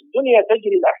الدنيا. في الدنيا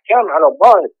تجري الأحكام على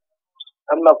الظاهر.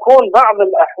 أما كون بعض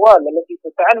الأحوال التي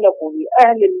تتعلق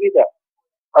بأهل البدع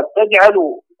قد تجعل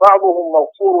بعضهم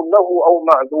مغفور له أو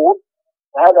معذور،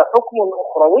 هذا حكم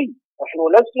أخروي، نحن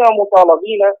لسنا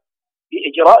مطالبين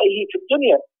بإجرائه في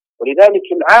الدنيا. ولذلك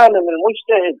العالم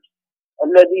المجتهد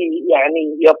الذي يعني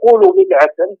يقول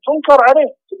بدعة تنكر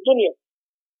عليه في الدنيا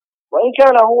وإن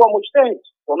كان هو مجتهد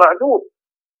ومعذور،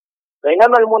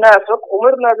 بينما المنافق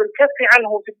أمرنا بالكف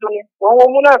عنه في الدنيا وهو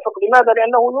منافق. لماذا؟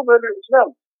 لأنه يظهر الإسلام.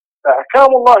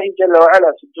 فأحكام الله جل وعلا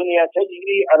في الدنيا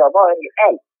تجري على ظاهر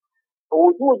الحال.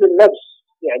 ووجود اللبس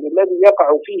يعني الذي يقع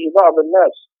فيه بعض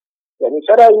الناس، يعني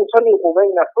فلا يفرق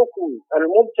بين حكم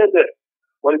المبتدع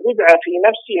والبدعة في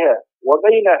نفسها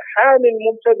وبين حال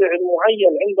المبتدع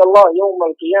المعين عند الله يوم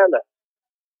القيامة.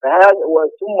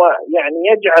 ثم يعني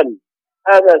يجعل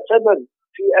هذا سبب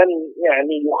في أن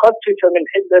يعني يخفف من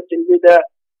حدة البدع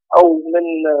أو من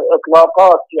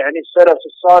إطلاقات يعني السلف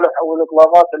الصالح أو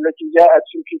الإطلاقات التي جاءت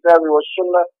في الكتاب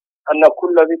والسنة أن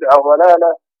كل بدعة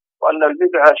ضلالة وأن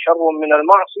البدعة شر من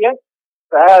المعصية.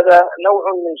 فهذا نوع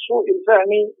من سوء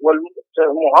الفهم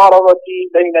والمعارضة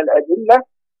بين الأدلة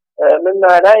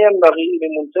مما لا ينبغي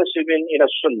لمنتسب إلى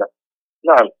السنة.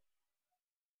 نعم.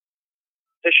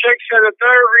 The Shaykh said the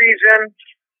third reason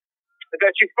is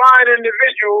that you find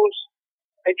individuals,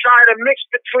 they try to mix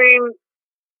between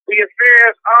the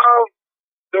affairs of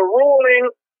the ruling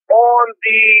on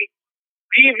the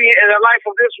deviant in the life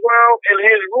of this world and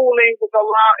his ruling with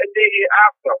Allah in the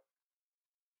hereafter.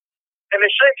 And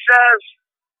the Shaykh says,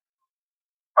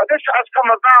 this has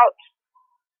come about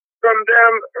from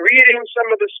them reading some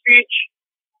of the speech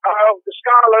of the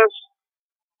scholars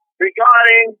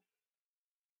regarding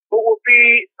what will be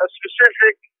a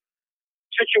specific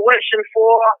situation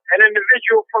for an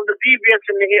individual from the deviance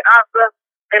in the hereafter,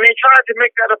 and they tried to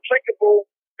make that applicable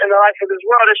in the life of this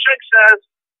world. The Shaykh says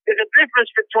there's a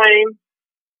difference between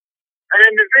an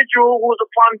individual who's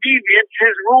upon deviance,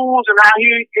 his rules and how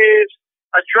he is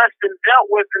addressed and dealt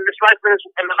with in this life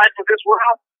in the life of this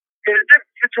world. There's a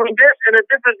difference between this and a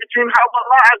difference between how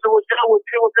Allah Azza wa Jalla will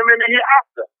deal with them in the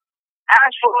hereafter.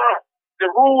 As for the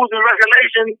rules and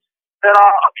regulations that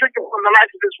are applicable in the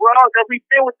life of this world, that we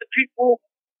deal with the people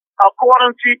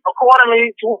accordingly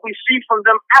to what we see from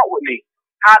them outwardly,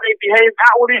 how they behave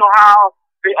outwardly or how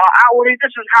they are outwardly.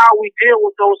 This is how we deal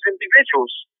with those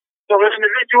individuals. So if an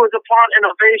individual is upon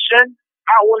innovation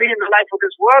outwardly in the life of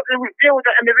this world, then we deal with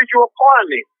the individual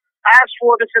accordingly. As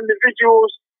for this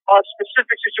individual's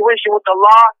specific situation with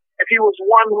Allah, if he was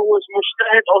one who was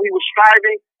mujtahid or he was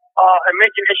striving and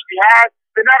making ijtihad,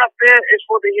 then that affair is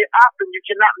for the hereafter. You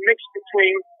cannot mix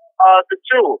between the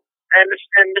two. And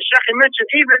the Shaykh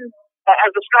mentioned, even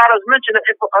as the scholars mentioned,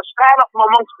 if a scholar from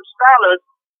amongst the scholars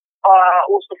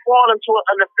was to fall into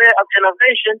an affair of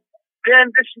innovation,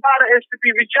 then this matter is to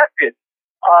be rejected.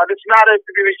 This matter is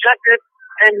to be rejected,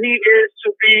 and he is to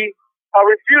be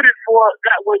refuted for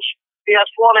that which he has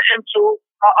fallen into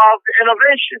of the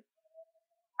innovation.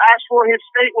 As for his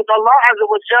state with Allah Azza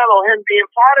wa Jalla, or him being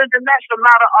pardoned, then that's the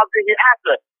matter of the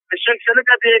hereafter. The Shaykh said, look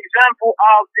at the example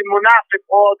of the munafiq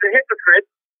or the hypocrite.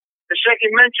 The Shaykh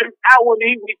mentioned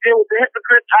outwardly we deal with the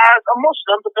hypocrite as a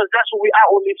Muslim because that's what we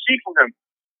outwardly see from him.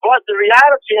 But the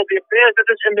reality of the affair is that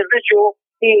this individual,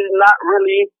 he is not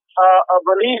really a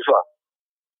believer.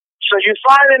 So you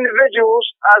find individuals,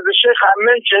 as the Shaykh had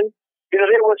mentioned,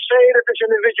 they would say that this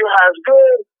individual has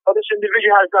good, or this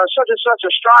individual has done such and such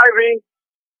a striving,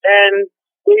 and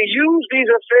they use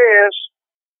these affairs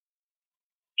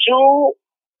to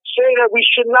say that we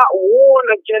should not warn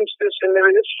against this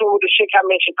individual. This is what the Shaykh had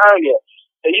mentioned earlier.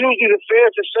 They use these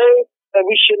affairs to say that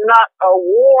we should not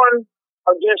warn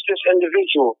against this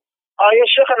individual. يا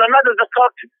شيخ أنا ماذا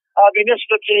ذكرت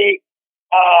بالنسبة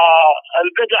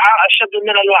البدعة أشد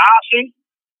من المعاصي؟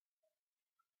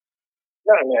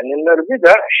 نعم، يعني أن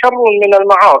البدع شر من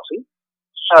المعاصي،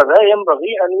 هذا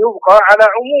ينبغي أن يبقى على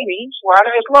عمومه وعلى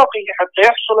إطلاقه حتى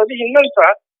يحصل به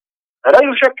المنفعة، فلا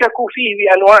يشكك فيه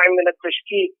بأنواع من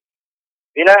التشكيك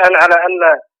بناء على أن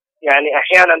يعني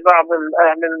أحيانا بعض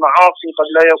أهل المعاصي قد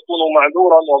لا يكون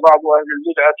معذورا، وبعض أهل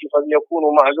البدعة قد يكون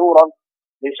معذورا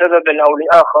لسبب أو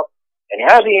لآخر. يعني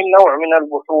هذه النوع من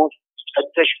البحوث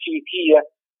التشكيكية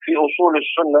في أصول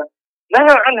السنة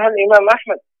نهى عنها الإمام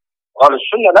أحمد، قال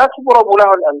السنة لا تضرب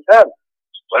لها الأمثال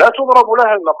ولا تضرب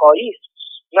لها المقاييس.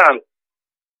 نعم.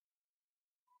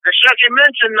 The Shaykh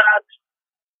mentioned that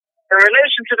in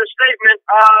relation to the statement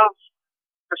of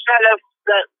the Salaf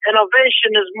that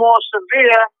innovation is more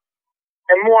severe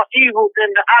and more evil than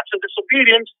the acts of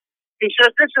disobedience, he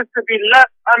says this is to be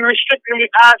left unrestrictedly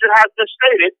as it has been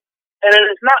stated, and it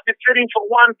is not befitting for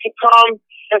one to come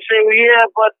and say, well, yeah,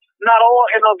 but not all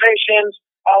innovations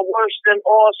are worse than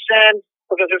all sin,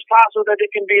 because it's possible that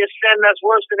there can be a sin that's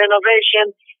worse than innovation,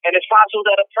 and it's possible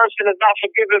that a person is not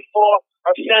forgiven for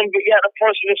a sin, but yet a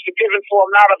person is forgiven for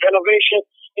a matter of innovation.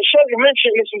 And Shaykh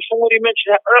mentioned this before he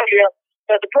mentioned that earlier,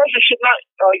 that the person should not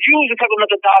use the type of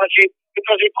methodology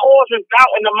because it causes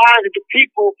doubt in the minds of the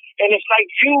people, and it's like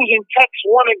using text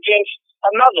one against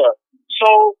another.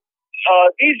 So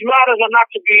these matters are not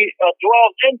to be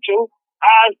dwelled into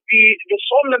as the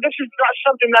sunnah. This is not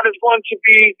something that is going to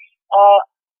be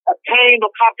attained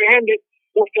or comprehended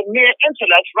with the mere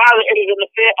intellect. Rather, it is an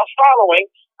affair of following,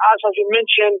 as has been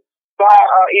mentioned by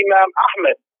Imam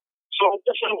Ahmad. So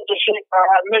this is what the Shaykh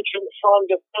had mentioned from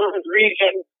the third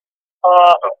reason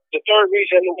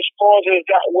which causes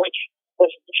that which was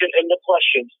mentioned in the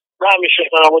questions. نعم يا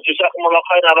شيخنا وجزاكم الله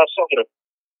خير على صدرك.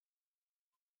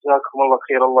 جزاكم الله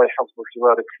خير، الله يحفظك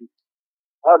ويبارك فيك.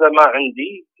 هذا ما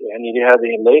عندي يعني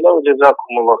لهذه الليلة،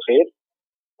 وجزاكم الله خير،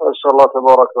 وأسأل الله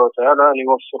تبارك وتعالى أن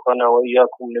يوفقنا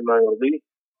وإياكم لما يرضيه،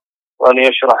 وأن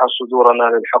يشرح صدورنا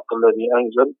للحق الذي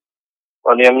أنزل،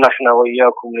 وأن يمنحنا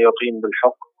وإياكم اليقين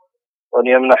بالحق، وأن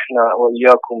يمنحنا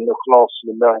وإياكم الإخلاص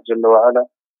لله جل وعلا،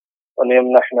 وأن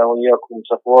يمنحنا وإياكم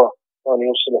تقواه، وأن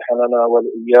يصلح لنا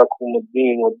وإياكم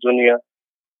الدين والدنيا،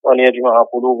 وأن يجمع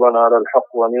قلوبنا على الحق،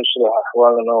 وأن يصلح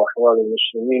أحوالنا وأحوال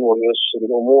المسلمين وييسر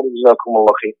الأمور. جزاكم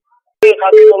الله خير.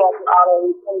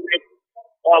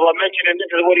 Mentioning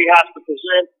this is what he has to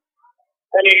present.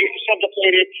 And he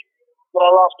supplicated for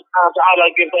Allah subhanahu wa ta'ala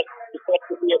gives us the best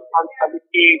to be upon to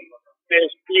receive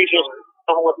his pleasures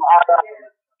subhanahu wa ta'ala.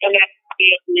 And that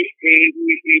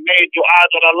we made dua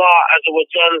that Allah Azza wa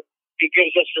Jal, He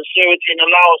gives us sincerity and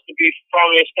allow us to be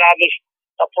firmly established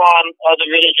upon the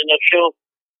religion of truth.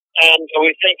 And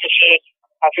we thank the Shaykh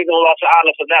Hafidhullah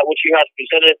Ta'ala for that which he has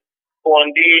presented. For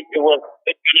indeed it was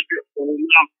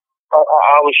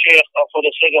our Shaykh for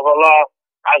the sake of Allah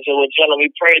Azza wa Jalla.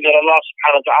 We pray that Allah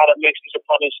subhanahu wa ta'ala makes us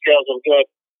upon the scales of good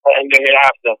in the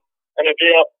hereafter. And if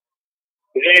there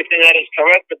is anything that is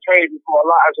correct, the praise before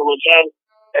Allah Azza wa Jalla.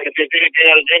 And if there's anything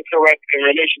that is incorrect in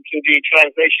relation to the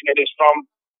translation, it is from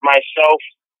myself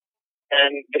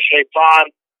and the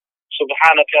Shaitan.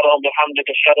 سبحانك اللهم وبحمدك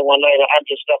أشهد أن لا إله إلا أنت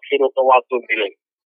أستغفرك وأتوب إليك.